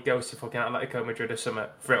when he goes to fucking Atletico Madrid or something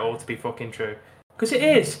for it all to be fucking true. Because it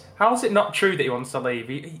is. How is it not true that he wants to leave?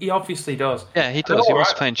 He obviously does. Yeah, he does. He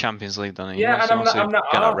wants to play in Champions League, doesn't he? Yeah, he wants to get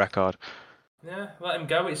that record. Yeah, let him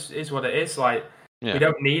go. It is what it is. Like, we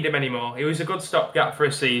don't need him anymore. He was a good stopgap for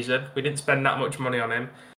a season. We didn't spend that much money on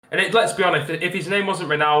him. And let's be honest, if his name wasn't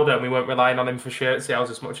Ronaldo and we weren't relying on him for shirt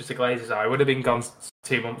sales as much as the Glazers are, he would have been gone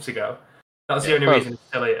 2 months ago. That's the only reason he's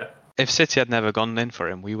still here. If City had never gone in for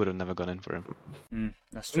him, we would have never gone in for him.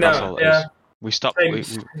 That's true. That's all it is. We stopped.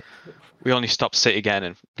 We only stopped City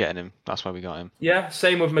getting him. That's why we got him. Yeah,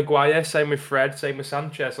 same with Maguire, same with Fred, same with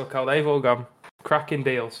Sanchez. Look how they've all gone. Cracking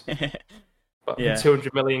deals. But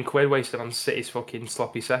 200 million quid wasted on City's fucking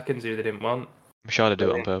sloppy seconds who they didn't want. I'm sure they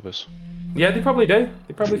do it on purpose. Yeah, they probably do.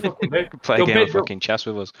 They probably fucking do. Play a game of fucking chess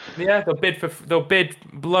with us. Yeah, they'll bid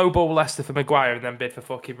low ball Leicester for Maguire and then bid for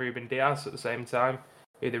fucking Ruben Diaz at the same time.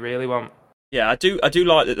 Who they really want. Yeah, I do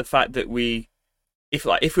like the fact that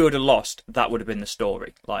if we would have lost, that would have been the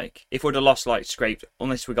story. Like, if we would have lost, like, scraped,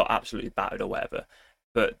 unless we got absolutely battered or whatever.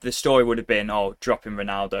 But the story would have been, dropping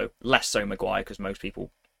Ronaldo, less so Maguire, because most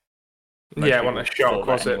people want a shock,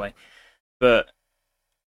 was it? Anyway. But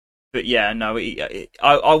But yeah, no,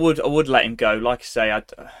 I would let him go. Like I say,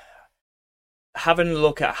 having a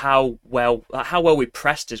look at how well we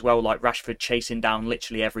pressed as well, like Rashford chasing down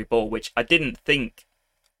literally every ball, which I didn't think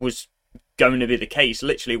was going to be the case.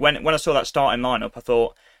 Literally, when I saw that starting lineup, I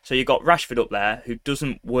thought, so you got Rashford up there who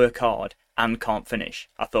doesn't work hard and can't finish.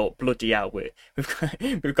 I thought, bloody hell,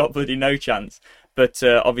 we've got bloody no chance. But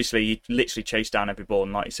obviously, he literally chased down every ball,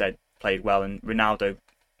 and like you said, played well. And Ronaldo,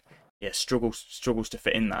 struggles to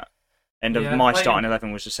fit in that. And my starting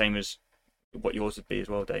 11 was the same as what yours would be as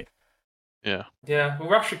well, Dave. Yeah. Yeah, well,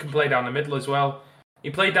 Rashford can play down the middle as well. He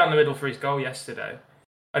played down the middle for his goal yesterday.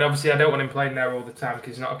 And obviously, I don't want him playing there all the time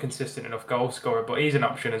because he's not a consistent enough goal scorer, but he's an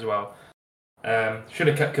option as well. Should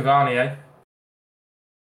have kept Cavani, eh?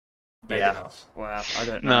 Maybe not. Wow, I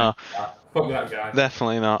don't know. No. Fuck that guy.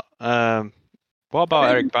 Definitely not. What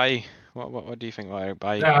about Eric Bailly? What do you think about Eric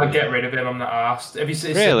Bailly? No, I'd get rid of him. I'm not asked.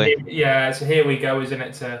 Really? Yeah, so here we go, isn't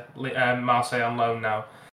it, to Marseille on loan now.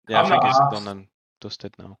 Yeah, I think it's done and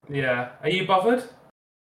dusted now. Yeah. Are you bothered?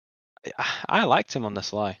 I liked him on the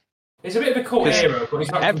sly. He's a bit of a cult hero, but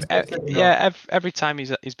he's not every time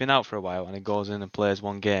he's been out for a while and he goes in and plays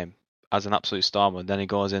one game as an absolute star, then he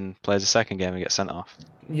goes in, plays the second game and gets sent off.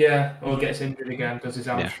 Yeah, or gets injured again, does his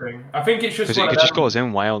hamstring. Yeah. I think it's just because he just goes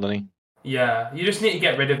in wild, doesn't he? Yeah, you just need to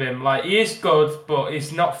get rid of him. Like, he is good, but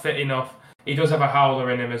he's not fit enough. He does have a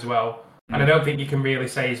howler in him as well. And I don't think you can really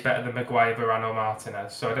say he's better than Maguire, Varane or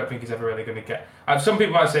Martinez. So I don't think he's ever really going to get... Some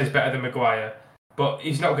people might say he's better than Maguire, but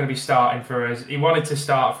he's not going to be starting for us. He wanted to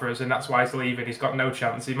start for us, and that's why he's leaving. He's got no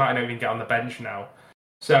chance. He might not even get on the bench now.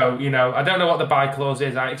 So, I don't know what the buy clause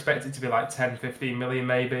is. I expect it to be like 10, 15 million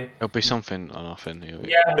maybe. It'll be something on nothing.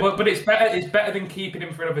 Yeah, but it's better than keeping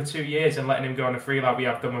him for another 2 years and letting him go on a free like we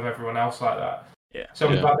have done with everyone else like that. Yeah. So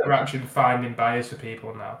I'm glad that we're actually finding buyers for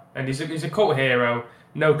people now. And he's a cult hero.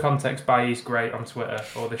 No context buy, he's great on Twitter.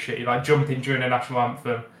 Or the shit, like jumping during a national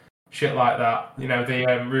anthem. Shit like that. The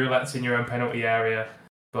roulettes in your own penalty area.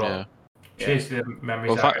 But cheers to the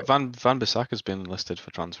memories. Well, Van Bissaka's been listed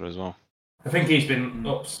for transfer as well. I think he's been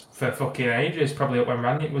up for fucking ages. Probably up when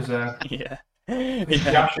Ranić was there. Yeah. That's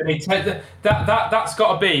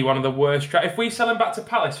got to be one of the worst. If we sell him back to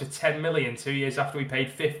Palace for 10 million 2 years after we paid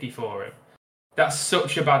 50 for him, that's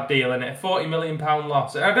such a bad deal, isn't it? £40 million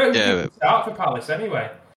loss. I don't think he can start for Palace anyway.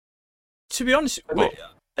 To be honest,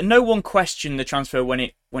 no one questioned the transfer when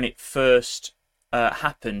it first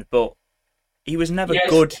happened, but he was never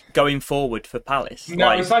good going forward for Palace.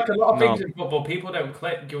 No, it's like a lot of things in football. People don't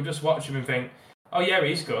click. You'll just watch him and think, oh yeah,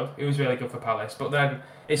 he's good. He was really good for Palace. But then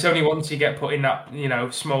it's only once you get put in that,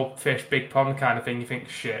 small fish, big pond kind of thing, you think,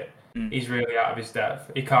 shit, he's really out of his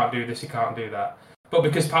depth. He can't do this, he can't do that. But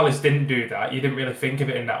because Palace didn't do that, you didn't really think of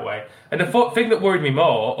it in that way. And the thing that worried me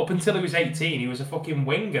more, up until he was 18, he was a fucking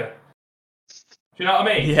winger. Do you know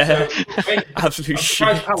what I mean? Yeah, absolute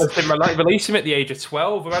shit. Palace didn't release him at the age of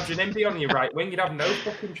 12. Imagine him being on your right wing. You'd have no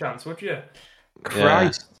fucking chance, would you?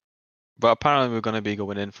 Christ. Yeah. But apparently we're going to be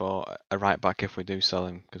going in for a right back if we do sell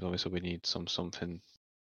him, because obviously we need something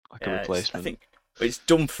like a replacement. I think it's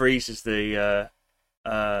Dumfries is the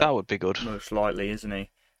that would be good. Most likely, isn't he?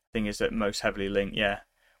 Thing is that most heavily linked. Yeah,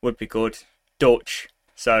 would be good. Dutch,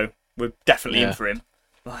 so we're definitely in for him.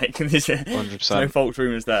 Like, there's 100%. No false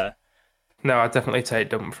rumours there. No, I'd definitely take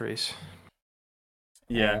Dumfries.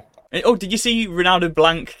 Yeah. Oh, did you see Ronaldo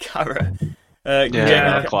blank Cara?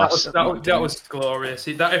 Class. That was glorious.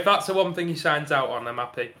 If that's the one thing he signs out on, I'm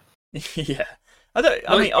happy. Yeah.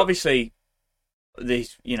 I mean, obviously,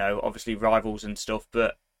 these, obviously rivals and stuff,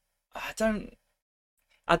 but I don't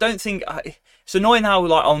think it's annoying how,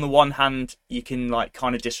 like, on the one hand you can, like,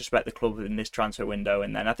 kind of disrespect the club in this transfer window,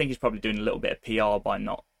 and then I think he's probably doing a little bit of PR by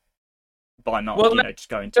not just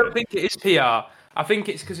going to. I don't think it is PR. I think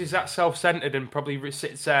it's because he's that self-centered and probably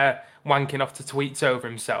sits there wanking off to tweets over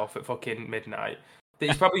himself at fucking midnight. That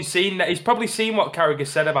he's probably seen that. He's probably seen what Carragher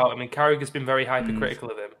said about him, and Carragher's been very hypercritical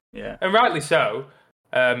of him. Yeah, and rightly so.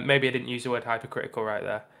 Maybe I didn't use the word hypercritical right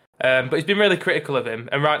there. But he's been really critical of him,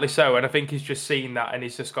 and rightly so. And I think he's just seen that, and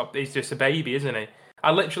he's just a baby, isn't he? I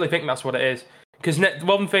literally think that's what it is. Because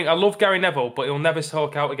one thing, I love Gary Neville, but he'll never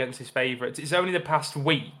talk out against his favourites. It's only the past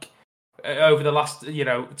week, over the last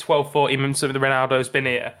 12, 14 months that Ronaldo's been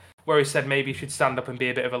here, where he said maybe he should stand up and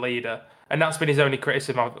be a bit of a leader, and that's been his only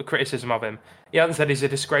criticism of him. He hasn't said he's a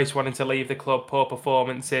disgrace wanting to leave the club, poor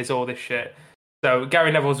performances, all this shit. So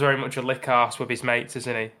Gary Neville's very much a lick arse with his mates,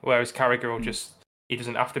 isn't he? Whereas Carragher will he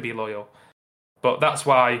doesn't have to be loyal. But that's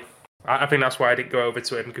why I think that's why I didn't go over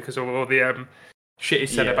to him, because of all the shit he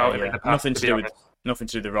said about him in the past. Nothing to do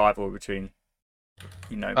with the rivalry between.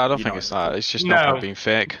 I don't think it's that. It's just not being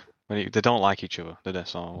fake. They don't like each other, do they?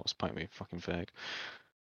 So what's the point of being fucking fake?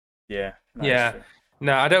 Yeah. Yeah.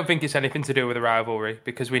 No, I don't think it's anything to do with the rivalry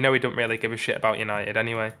because we know he don't really give a shit about United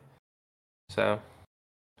anyway. So,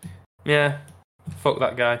 yeah, fuck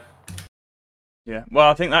that guy. Yeah. Well,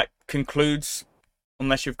 I think that concludes.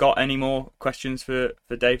 Unless you've got any more questions for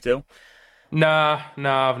Dave Dill. No,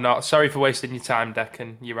 I've not. Sorry for wasting your time,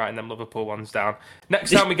 Deccan. You're writing them Liverpool ones down. Next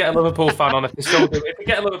time we get a Liverpool fan on, if we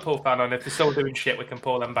get a Liverpool fan on, if they're still doing shit, we can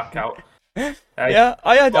pull them back out. Yeah,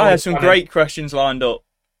 I had some great questions lined up.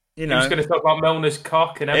 You know, I was going to talk about Milner's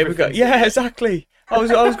cock and everything. Yeah, exactly. I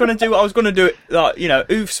was going to do it like, you know,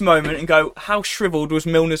 Oof's moment and go, how shriveled was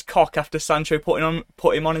Milner's cock after Sancho put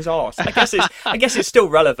him on his arse? I guess it's still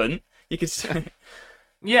relevant. You could say.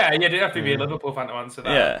 Yeah, you didn't have to be a Liverpool fan to answer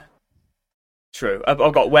that. Yeah, true. I've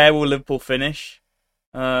got where will Liverpool finish?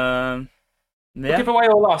 Yeah. We'll give away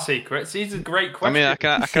all our secrets. These are great questions. I mean, I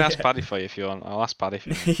can ask Paddy for you if you want. I'll ask Paddy for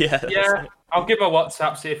you. Yeah. I'll give him a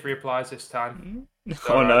WhatsApp, see if he replies this time.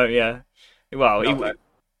 No, yeah. Well, you're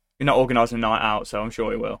not organising a night out, so I'm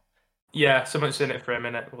sure he will. Yeah, someone's in it for a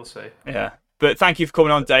minute. We'll see. Yeah, but thank you for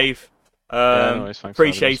coming on, Dave.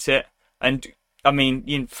 Appreciate it. And I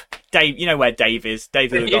mean, Dave, you know where Dave is.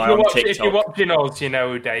 Dave's the guy on TikTok. If you're watching us, you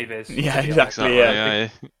know who Dave is. Yeah, exactly. Yeah.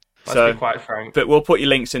 Let's be quite frank. But we'll put your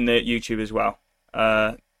links in the YouTube as well.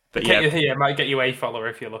 But yeah, might get you a follower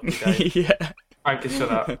if you're lucky, Dave. Yeah. Thank you for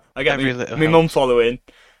that. I get my mum following.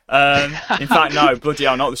 In fact, no, bloody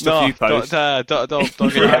hell, not the stuff you post. Don't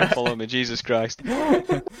get your follow me, Jesus Christ.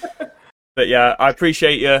 But yeah, I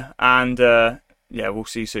appreciate you, and we'll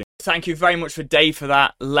see you soon. Thank you very much for Dave for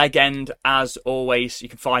that leg end. As always, you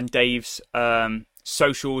can find Dave's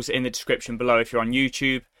socials in the description below if you're on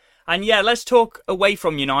YouTube. And yeah, let's talk away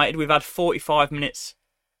from United. We've had 45 minutes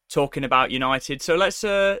talking about United, so let's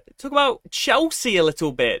talk about Chelsea a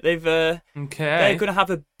little bit. They're going to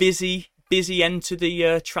have a busy end to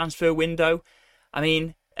the transfer window. I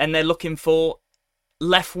mean, and they're looking for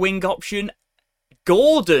left wing option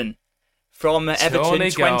Gordon from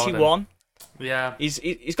Everton, 21. Yeah,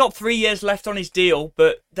 he's got 3 years left on his deal,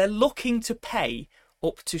 but they're looking to pay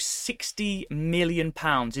up to £60 million.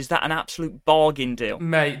 Is that an absolute bargain deal?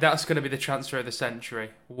 Mate, that's going to be the transfer of the century.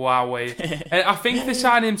 Wowee. I think they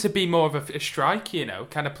signed him to be more of a striker, you know,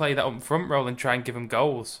 kind of play that up front role and try and give him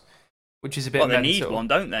goals, which is a bit mental. They need one,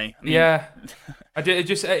 don't they? I mean... Yeah.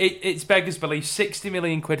 It's beggars belief. 60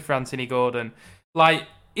 million quid for Anthony Gordon. Like,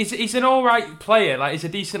 he's an all right player. Like, he's a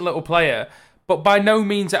decent little player. But by no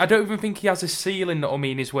means, I don't even think he has a ceiling that'll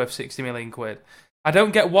mean he's worth 60 million quid. I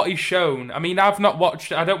don't get what he's shown. I mean, I don't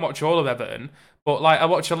watch all of Everton, but like I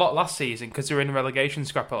watched a lot last season because they were in the relegation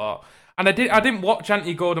scrap a lot. And I didn't watch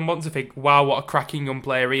Anthony Gordon once to think, wow, what a cracking young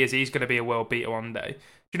player he is. He's going to be a world beater one day.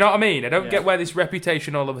 Do you know what I mean? I don't get where this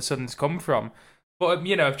reputation all of a sudden's come from. But,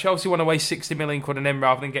 you know, if Chelsea want to waste 60 million quid on him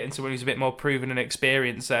rather than getting someone who's a bit more proven and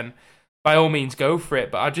experienced, then by all means go for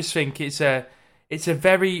it. But I just think it's a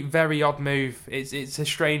very, very odd move. It's a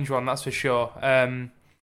strange one, that's for sure.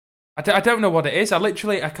 I don't know what it is.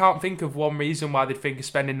 I can't think of one reason why they'd think of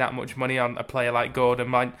spending that much money on a player like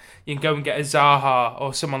Gordon. Like, you can go and get a Zaha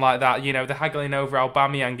or someone like that. You know, they're haggling over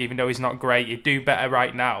Aubameyang, even though he's not great. You'd do better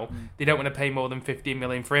right now. They don't want to pay more than 15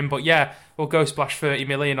 million for him. But yeah, we'll go splash 30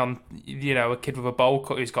 million on, you know, a kid with a bowl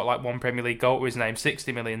cut who's got like one Premier League goal to his name.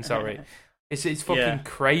 60 million, sorry. It's fucking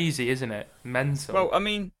crazy, isn't it? Mental. Well, I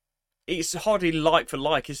mean, it's hardly like for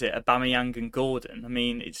like, is it? Aubameyang and Gordon. I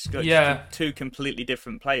mean, it's two completely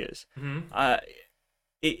different players. Mm-hmm.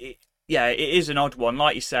 It is an odd one.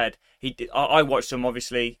 Like you said, I watched them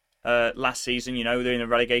obviously last season. You know, they're in a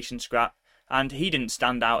relegation scrap, and he didn't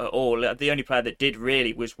stand out at all. The only player that did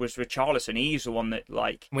really was Richarlison. He's the one that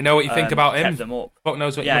we know what you think about him. Kept them up. Fuck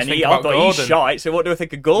knows what you think about Gordon. He's shite. So what do I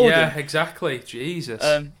think of Gordon? Yeah, exactly. Jesus.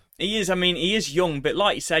 He is. I mean, he is young, but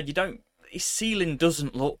like you said, his ceiling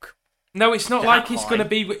doesn't look. No, it's not like he's going to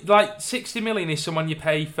be... Like, 60 million is someone you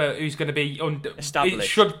pay for who's going to be... Established. It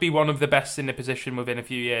should be one of the best in the position within a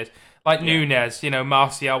few years. Like Nunez, you know,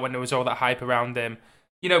 Martial, when there was all that hype around him.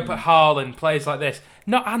 You know, but Haaland, players like this.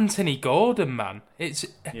 Not Anthony Gordon, man. It's...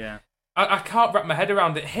 Yeah. I can't wrap my head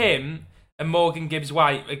around it. Him and Morgan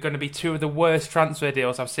Gibbs-White are going to be two of the worst transfer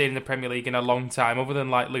deals I've seen in the Premier League in a long time, other than,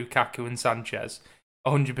 like, Lukaku and Sanchez.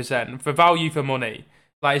 100%. For value for money...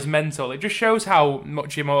 Like, it's mental. It just shows how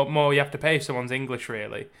much more you have to pay if someone's English,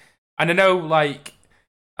 really. And I know, like,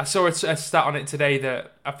 I saw a stat on it today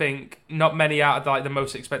that I think not many out of, like, the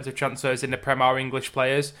most expensive transfers in the Prem are English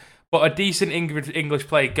players, but a decent English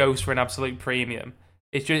player goes for an absolute premium.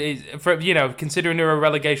 Considering they're a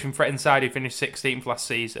relegation threat inside who finished 16th last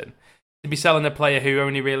season, to be selling a player who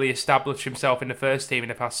only really established himself in the first team in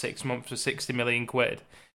the past 6 months for 60 million quid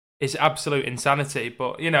is absolute insanity.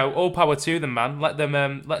 But all power to them, man. Let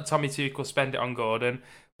them let Tommy Tuchel spend it on Gordon,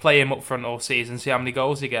 play him up front all season, see how many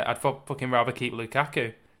goals he get. I'd fucking rather keep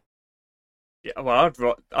Lukaku. Yeah, well,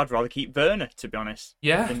 I'd rather keep Werner, to be honest.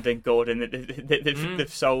 Yeah. Than Gordon that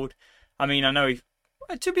they've sold. I mean, I know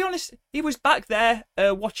to be honest, he was back there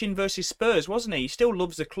watching versus Spurs, wasn't he? He still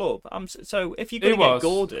loves the club. So if you're going to get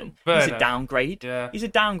Gordon, Werner. He's a downgrade. Yeah. He's a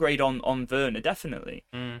downgrade on Werner, definitely.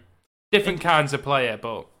 Different kinds of player,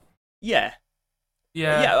 but yeah.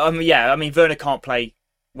 I mean, Werner can't play.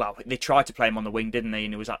 Well, they tried to play him on the wing, didn't they?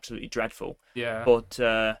 And it was absolutely dreadful. Yeah. But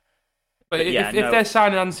if they're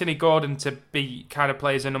signing Anthony Gordon to be kind of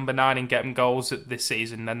play as a number 9 and get him goals this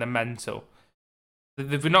season, then they're mental.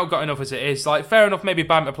 They've not got enough as it is. Like, fair enough, maybe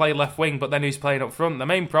Bam to play left wing, but then who's playing up front? The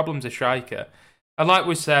main problem's a striker. And like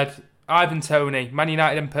we said, Ivan Toney, Man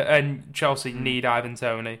United and Chelsea need Ivan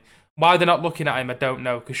Toney. Why they're not looking at him, I don't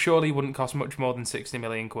know, because surely he wouldn't cost much more than 60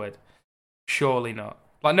 million quid. Surely not.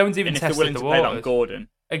 Like, no one's even tested the waters. And if they're willing to pay that on Gordon,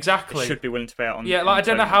 exactly. They should be willing to pay it on. Yeah, I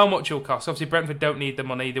don't know how much it'll cost. Obviously, Brentford don't need the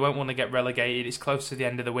money. They won't want to get relegated. It's close to the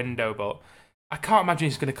end of the window, but I can't imagine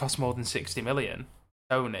it's going to cost more than 60 million.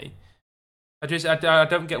 Toney. I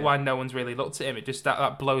don't get why no one's really looked at him. It just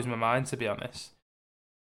that blows my mind, to be honest.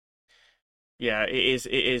 Yeah, it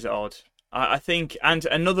is odd. I think, and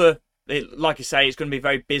like I say, it's going to be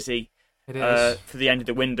very busy. It is for the end of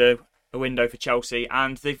the window for Chelsea,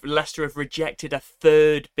 and Leicester have rejected a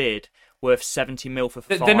third bid worth 70 mil for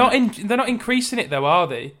Fofana. They're not increasing it though, are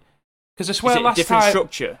they? Because I swear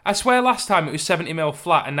structure? I swear last time it was 70 mil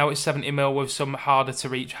flat, and now it's 70 mil with some hard to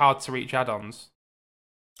reach add-ons.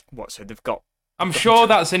 What? So they've got. I'm sure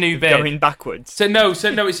that's a new bid. Going backwards. So no, it's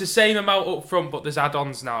the same amount up front, but there's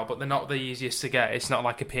add-ons now, but they're not the easiest to get. It's not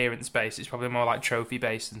like appearance based. It's probably more like trophy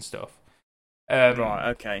based and stuff. Right,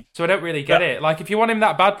 okay. So I don't really get it. Like, if you want him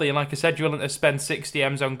that badly, and like I said, you're willing to spend 60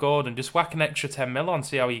 M's on Gordon, just whack an extra 10 mil on,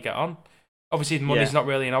 see how you get on. Obviously, the money's not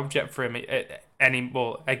really an object for him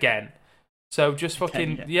anymore, again. So just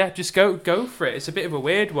fucking, just go for it. It's a bit of a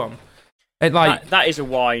weird one. That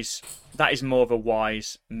is more of a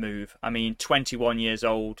wise move. I mean, 21 years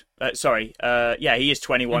old. He is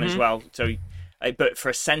 21 as well. So, but for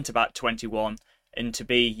a centre-back 21, and to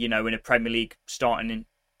be, in a Premier League starting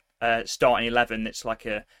 11 that's like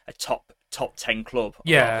a top 10 club.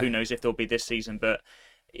 Yeah. Well, who knows if they'll be this season, but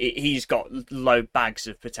he's got low bags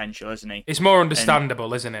of potential, hasn't he? It's more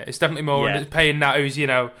understandable, isn't it? It's definitely more paying that who's, he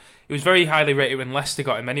was very highly rated when Leicester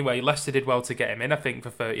got him anyway. Leicester did well to get him in, I think, for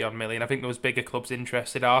 30-odd million. I think there was bigger clubs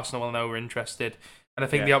interested. Arsenal, I know, were interested. And I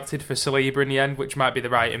think they opted for Saliba in the end, which might be the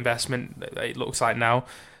right investment, it looks like now.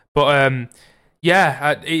 But,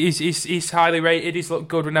 he's highly rated. He's looked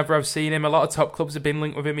good whenever I've seen him. A lot of top clubs have been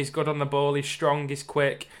linked with him. He's good on the ball. He's strong. He's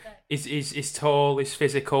quick. He's tall. He's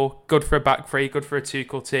physical. Good for a back three. Good for a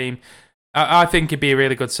Tuchel team. I think he'd be a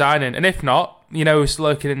really good signing. And if not, he's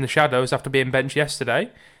lurking in the shadows after being benched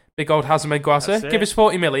yesterday. Big old Hazem Guaza. Give us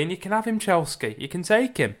 40 million. You can have him, Chelsea. You can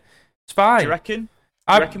take him. It's fine. Do you reckon?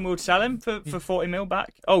 Do you reckon we'd sell him for 40 mil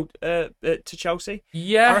back? To Chelsea?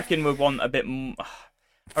 Yeah. I reckon we'd want a bit more.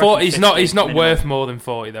 40, he's not worth more than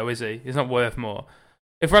 40 though, is he? He's not worth more.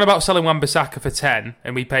 If we're on about selling Wan-Bissaka for 10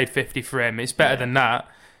 and we paid 50 for him, it's better than that.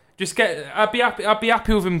 I'd be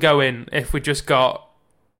happy with him going if we just got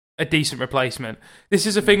a decent replacement. This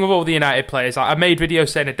is the thing with all the United players. I made videos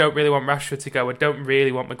saying I don't really want Rashford to go. I don't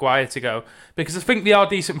really want Maguire to go because I think they are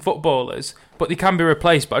decent footballers, but they can be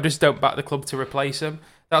replaced. But I just don't back the club to replace them.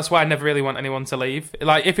 That's why I never really want anyone to leave.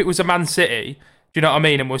 Like if it was a Man City. Do you know what I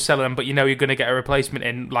mean? And we'll sell them, but you're going to get a replacement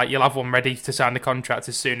in. Like, you'll have one ready to sign the contract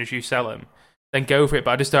as soon as you sell him. Then go for it,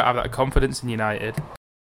 but I just don't have that confidence in United.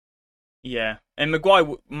 Yeah, and Maguire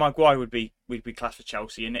would be classed for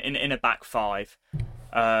Chelsea in a back five.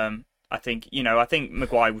 I think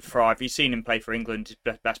Maguire would thrive. You've seen him play for England,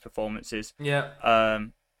 his best performances. Yeah.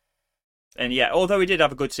 Although he did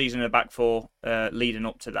have a good season in the back four leading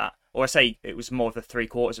up to that, or I say it was more of the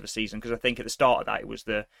 3/4 of a season because I think at the start of that it was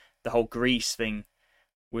the whole Greece thing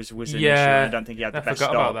was an issue. I don't think he had the best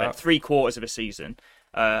start, but 3/4 of a season,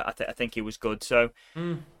 I think he was good. So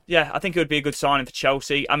I think it would be a good signing for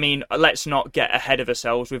Chelsea. I mean, let's not get ahead of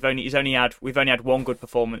ourselves. We've only had one good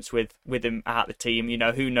performance with him at the team.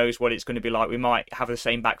 Who knows what it's going to be like? We might have the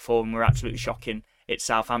same back four and we're absolutely shocking. It's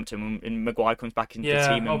Southampton and Maguire comes back into the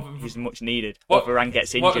team and he's much needed. Or Varane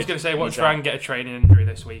gets injured. What I was going to say, watch Varane get a training injury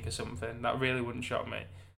this week or something. That really wouldn't shock me.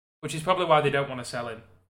 Which is probably why they don't want to sell him,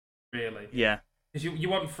 really. Yeah. Because you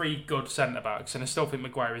want 3 good centre-backs, and I still think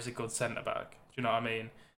Maguire is a good centre-back. Do you know what I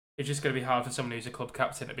mean? It's just going to be hard for someone who's a club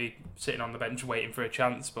captain to be sitting on the bench waiting for a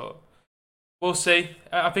chance, but We'll see.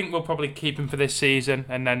 I think we'll probably keep him for this season,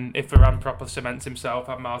 and then if Varane properly cements himself,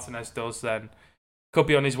 as Martinez does, then could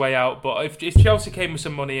be on his way out. But if Chelsea came with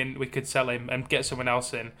some money and we could sell him and get someone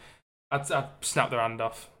else in, I'd snap their hand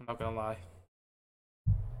off. I'm not going to lie.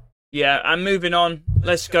 Yeah, and moving on,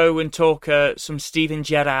 let's go and talk some Steven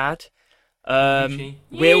Gerrard.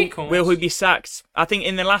 Will he be sacked? I think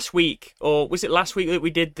in the last week, or was it last week that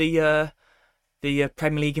we did the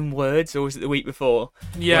Premier League in words, or was it the week before?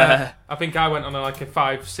 Yeah, I think I went on a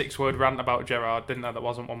 5-6 word rant about Gerrard, didn't I? That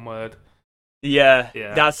wasn't one word. Yeah,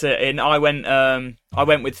 that's it. And I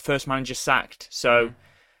went with first manager sacked. So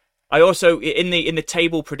I also in the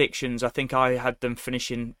table predictions, I think I had them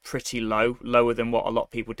finishing pretty lower than what a lot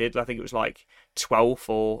of people did. I think it was like 12th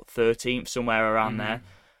or 13th, somewhere around there.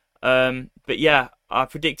 But yeah, I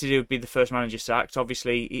predicted it would be the first manager sacked.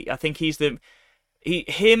 Obviously, I think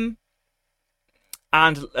him.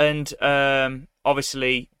 And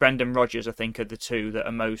obviously Brendan Rodgers, I think, are the two that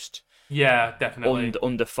are most definitely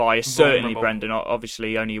under fire. Vulnerable. Certainly Brendan,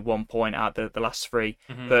 obviously only 1 point out the last three,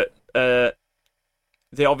 but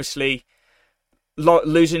they obviously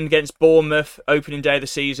losing against Bournemouth opening day of the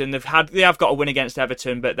season. They have got a win against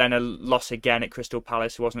Everton, but then a loss again at Crystal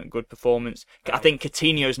Palace. It wasn't a good performance. I think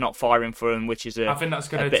Coutinho's not firing for them, which is I think that's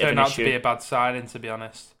going to turn out to be a bad signing, to be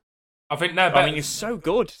honest. I think he's so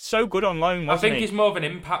good on loan. I think he's more of an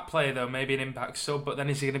impact player though, maybe an impact sub. But then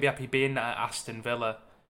is he going to be happy being at Aston Villa?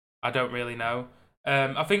 I don't really know.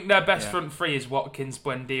 I think their best front three is Watkins,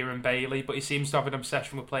 Buendia, and Bailey. But he seems to have an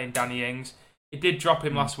obsession with playing Danny Ings. He did drop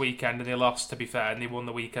him last weekend, and they lost. To be fair, and they won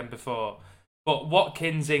the weekend before. But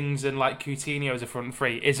Watkins, Ings, and Coutinho as a front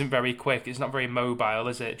three isn't very quick. It's not very mobile,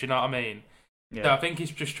 is it? Do you know what I mean? Yeah. So I think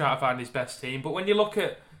he's just trying to find his best team. But when you look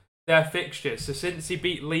at their fixtures, so since he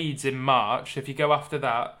beat Leeds in March, if you go after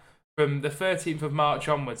that, from the 13th of March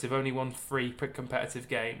onwards, they've only won 3 competitive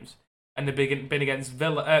games. And they've been against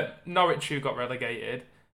Norwich, who got relegated,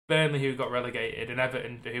 Burnley, who got relegated, and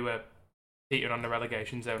Everton, who are teetering on the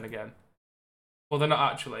relegation zone again. Well, they're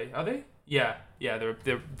not actually, are they? Yeah,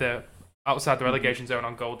 they're outside the relegation zone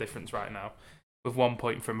on goal difference right now, with 1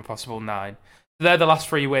 point from a possible 9. They're the last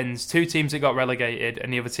 3 wins. 2 teams that got relegated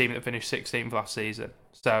and the other team that finished 16th last season.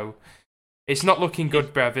 So it's not looking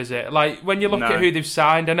good, Brev, is it? When you look at who they've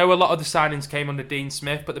signed, I know a lot of the signings came under Dean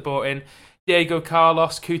Smith, but they brought in Diego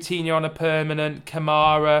Carlos, Coutinho on a permanent,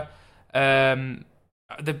 Kamara.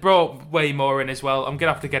 They brought way more in as well. I'm going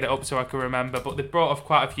to have to get it up so I can remember, but they brought off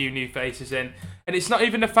quite a few new faces in. And it's not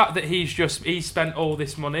even the fact that he's spent all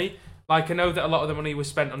this money. I know that a lot of the money was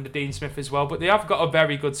spent under Dean Smith as well, but they have got a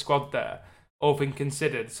very good squad there, all things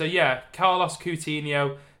considered. So yeah, Carlos,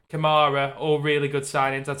 Coutinho, Kamara, all really good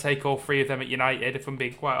signings. I'd take all 3 of them at United, if I'm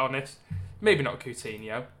being quite honest. Maybe not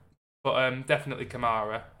Coutinho, but definitely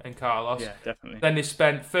Kamara and Carlos. Yeah, definitely. Then they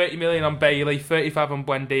spent 30 million on Bailey, 35 on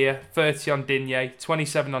Buendia, 30 on Digne,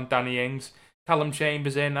 27 on Danny Ings, Callum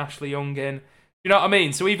Chambers in, Ashley Young in. You know what I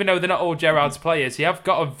mean? So even though they're not all Gerrard's players, he have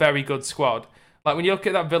got a very good squad. When you look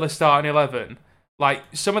at that Villa starting 11,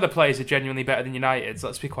 some of the players are genuinely better than United's,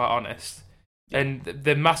 let's be quite honest. And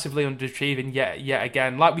they're massively underachieving yet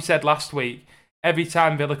again. Like we said last week, every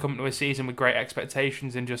time Villa come to a season with great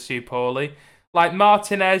expectations and just do poorly.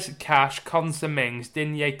 Martinez, Cash, Konsa Mings,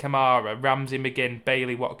 Digne, Kamara, Ramsey, McGinn,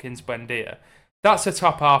 Bailey, Watkins, Buendia. That's a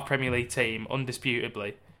top half Premier League team,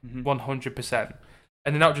 undisputably. 100%.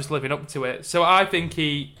 And they're not just living up to it. So I think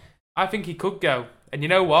he could go. And you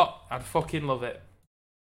know what? I'd fucking love it.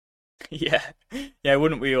 Yeah,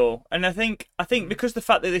 wouldn't we all? And I think because the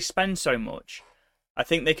fact that they spend so much, I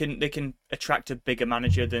think they can attract a bigger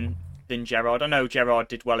manager than Gerrard. I know Gerrard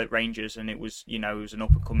did well at Rangers, and it was an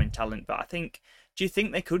up and coming talent. But do you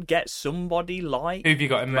think they could get somebody like who have you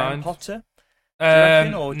got in mind? Potter? Do you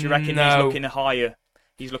reckon, or do you reckon he's looking higher?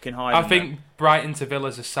 He's looking higher. I think Brighton to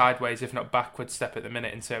Villa's a sideways, if not backward step at the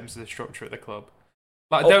minute in terms of the structure of the club.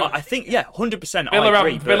 I think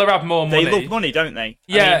 100%. Villa have more money. They love money, don't they?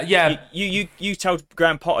 Yeah. You tell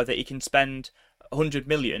Graham Potter that he can spend 100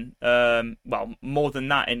 million, more than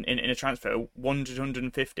that in a transfer,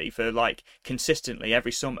 150 for consistently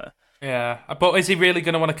every summer. Yeah, but is he really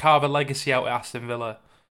going to want to carve a legacy out at Aston Villa?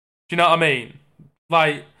 Do you know what I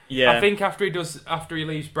mean? Yeah. I think after he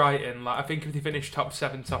leaves Brighton, I think if they finish top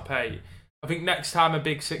 7, top 8. I think next time a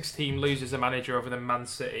Big 6 team loses a manager over than Man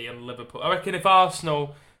City and Liverpool, I reckon if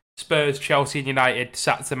Arsenal, Spurs, Chelsea and United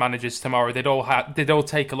sacked the managers tomorrow, they'd all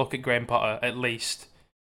take a look at Graham Potter, at least,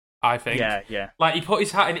 I think. Yeah. He put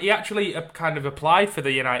his hat in, he actually kind of applied for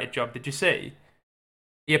the United job, did you see?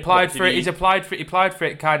 He applied for it, he applied for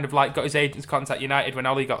it, kind of got his agents contact United when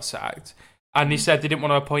Oli got sacked, and he said they didn't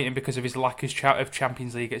want to appoint him because of his lack of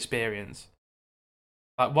Champions League experience.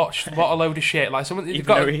 Like, what a load of shit. Like, someone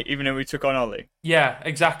even though we took on Ollie. Yeah,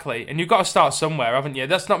 exactly. And you've got to start somewhere, haven't you?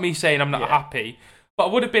 That's not me saying I'm not happy, but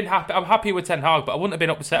I would have been happy. I'm happy with Ten Hag, but I wouldn't have been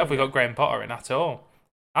upset if we got Graham Potter in at all.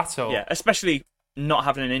 Yeah, especially not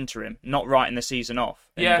having an interim, not writing the season off.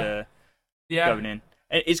 And, going in.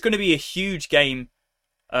 It's going to be a huge game.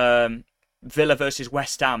 Villa versus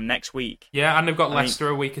West Ham next week. Yeah, and they've got Leicester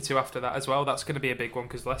a week or two after that as well. That's going to be a big one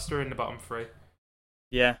because Leicester are in the bottom three.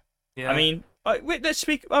 Yeah. I mean, let's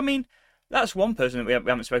speak. I mean, that's one person that we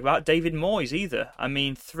haven't spoken about. David Moyes either. I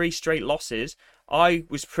mean, 3 straight losses. I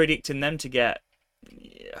was predicting them to get.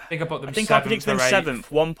 I think I predicted them 7th.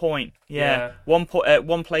 1 point. Yeah.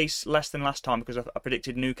 1 place less than last time because I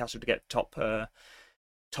predicted Newcastle to get top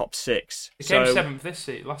 6. It came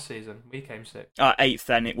 7th last season. We came 6th. 8th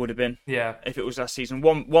then it would have been. Yeah. If it was last season.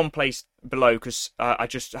 One place below because I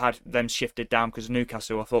just had them shifted down because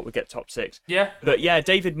Newcastle I thought would get top 6. Yeah. But yeah,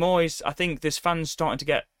 David Moyes, I think there's fans starting to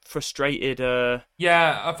get frustrated.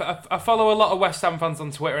 Yeah, I follow a lot of West Ham fans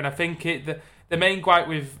on Twitter and I think the main gripe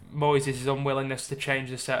with Moyes is his unwillingness to change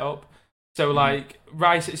the setup. So like,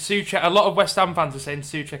 Rice, Souček, a lot of West Ham fans are saying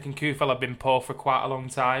Souček and Kufel have been poor for quite a long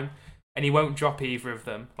time. And he won't drop either of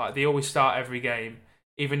them. Like, they always start every game,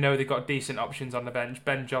 even though they've got decent options on the bench.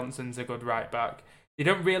 Ben Johnson's a good right back. They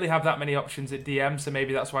don't really have that many options at DM, so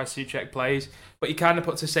maybe that's why Souček plays. But he kind of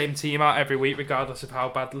puts the same team out every week, regardless of how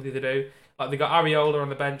badly they do. Like, they got Areola on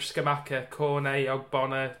the bench, Scamacca, Cornet,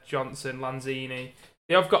 Ogbonna, Johnson, Lanzini.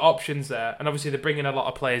 They have got options there. And obviously, they're bringing a lot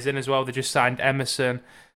of players in as well. They just signed Emerson.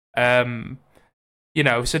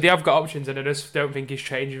 So they have got options, and I just don't think he's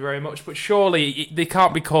changed very much. But surely they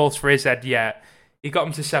can't be calls for his head yet. He got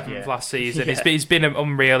him to 7th last season. Yeah. He's been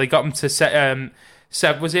unreal. He got him to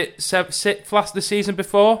was it 6th last the season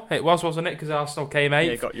before? It was, wasn't it? Because Arsenal came 8th.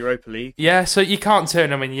 Yeah, got Europa League. Yeah, so you can't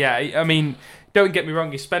turn him in yet. I mean, don't get me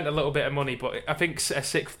wrong. He spent a little bit of money, but I think a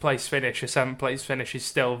 6th place finish, a 7th place finish is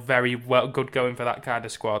still very good going for that kind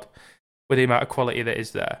of squad with the amount of quality that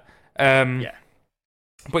is there. Yeah.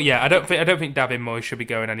 But yeah, I don't think David Moyes should be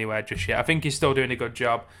going anywhere just yet. I think he's still doing a good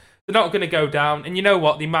job. They're not going to go down, and you know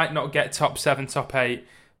what? They might not get top 7, top 8,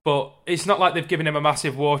 but it's not like they've given him a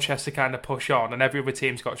massive war chest to kind of push on, and every other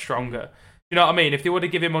team's got stronger. You know what I mean? If they would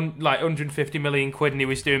have given him like 150 million quid and he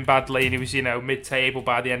was doing badly and he was mid-table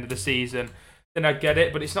by the end of the season, then I'd get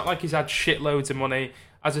it. But it's not like he's had shitloads of money.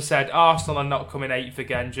 As I said, Arsenal are not coming 8th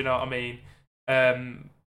again. Do you know what I mean?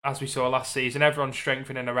 As we saw last season, everyone's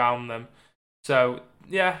strengthening around them. So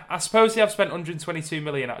yeah, I suppose they have spent 122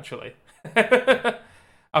 million actually.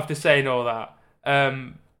 After saying all that,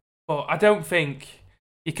 but I don't think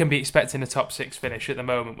you can be expecting a top 6 finish at the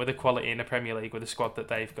moment with the quality in the Premier League with the squad that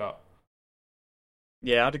they've got.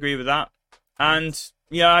 Yeah, I'd agree with that. And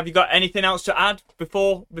have you got anything else to add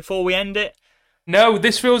before we end it? No,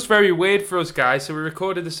 this feels very weird for us guys. So we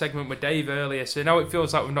recorded the segment with Dave earlier, so now it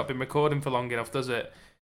feels like we've not been recording for long enough, does it?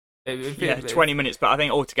 20 minutes, but I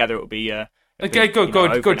think altogether it'll be okay,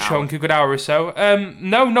 good chunk, a good hour or so.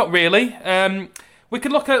 No, not really. We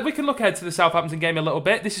can look ahead to the Southampton game a little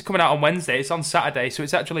bit. This is coming out on Wednesday. It's on Saturday, so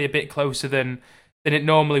it's actually a bit closer than it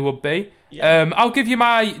normally would be. Yeah. I'll give you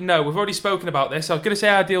we've already spoken about this. I was going to say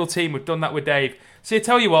ideal team. We've done that with Dave. So I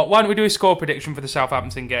tell you what, why don't we do a score prediction for the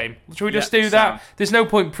Southampton game? Should we just do that? There's no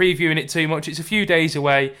point previewing it too much. It's a few days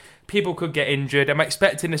away. People could get injured. I'm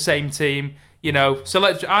expecting the same team, So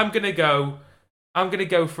I'm going to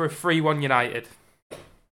go for a 3-1 United.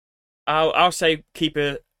 I'll say keep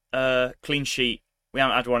a clean sheet. We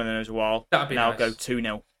haven't had one of those in a while. That'd be nice. I'll go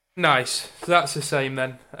 2-0. Nice. So that's the same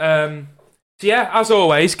then. So yeah, as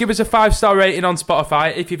always, give us a 5-star rating on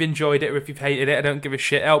Spotify if you've enjoyed it or if you've hated it. I don't give a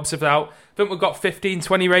shit. It helps us out. I think we've got 15,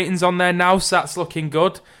 20 ratings on there now, so that's looking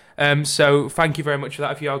good. So thank you very much for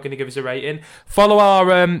that if you are going to give us a rating. Follow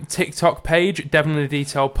our TikTok page, Devil in the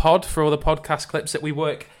Detail Pod, for all the podcast clips that we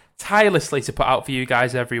work tirelessly to put out for you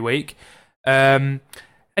guys every week. And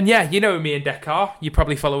yeah, me and Dekar. You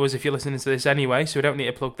probably follow us if you're listening to this anyway, so we don't need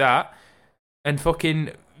to plug that. And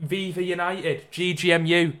fucking Viva United,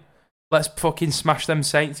 GGMU. Let's fucking smash them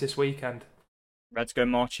Saints this weekend. Reds go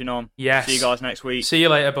marching on. Yes. See you guys next week. See you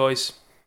later, boys.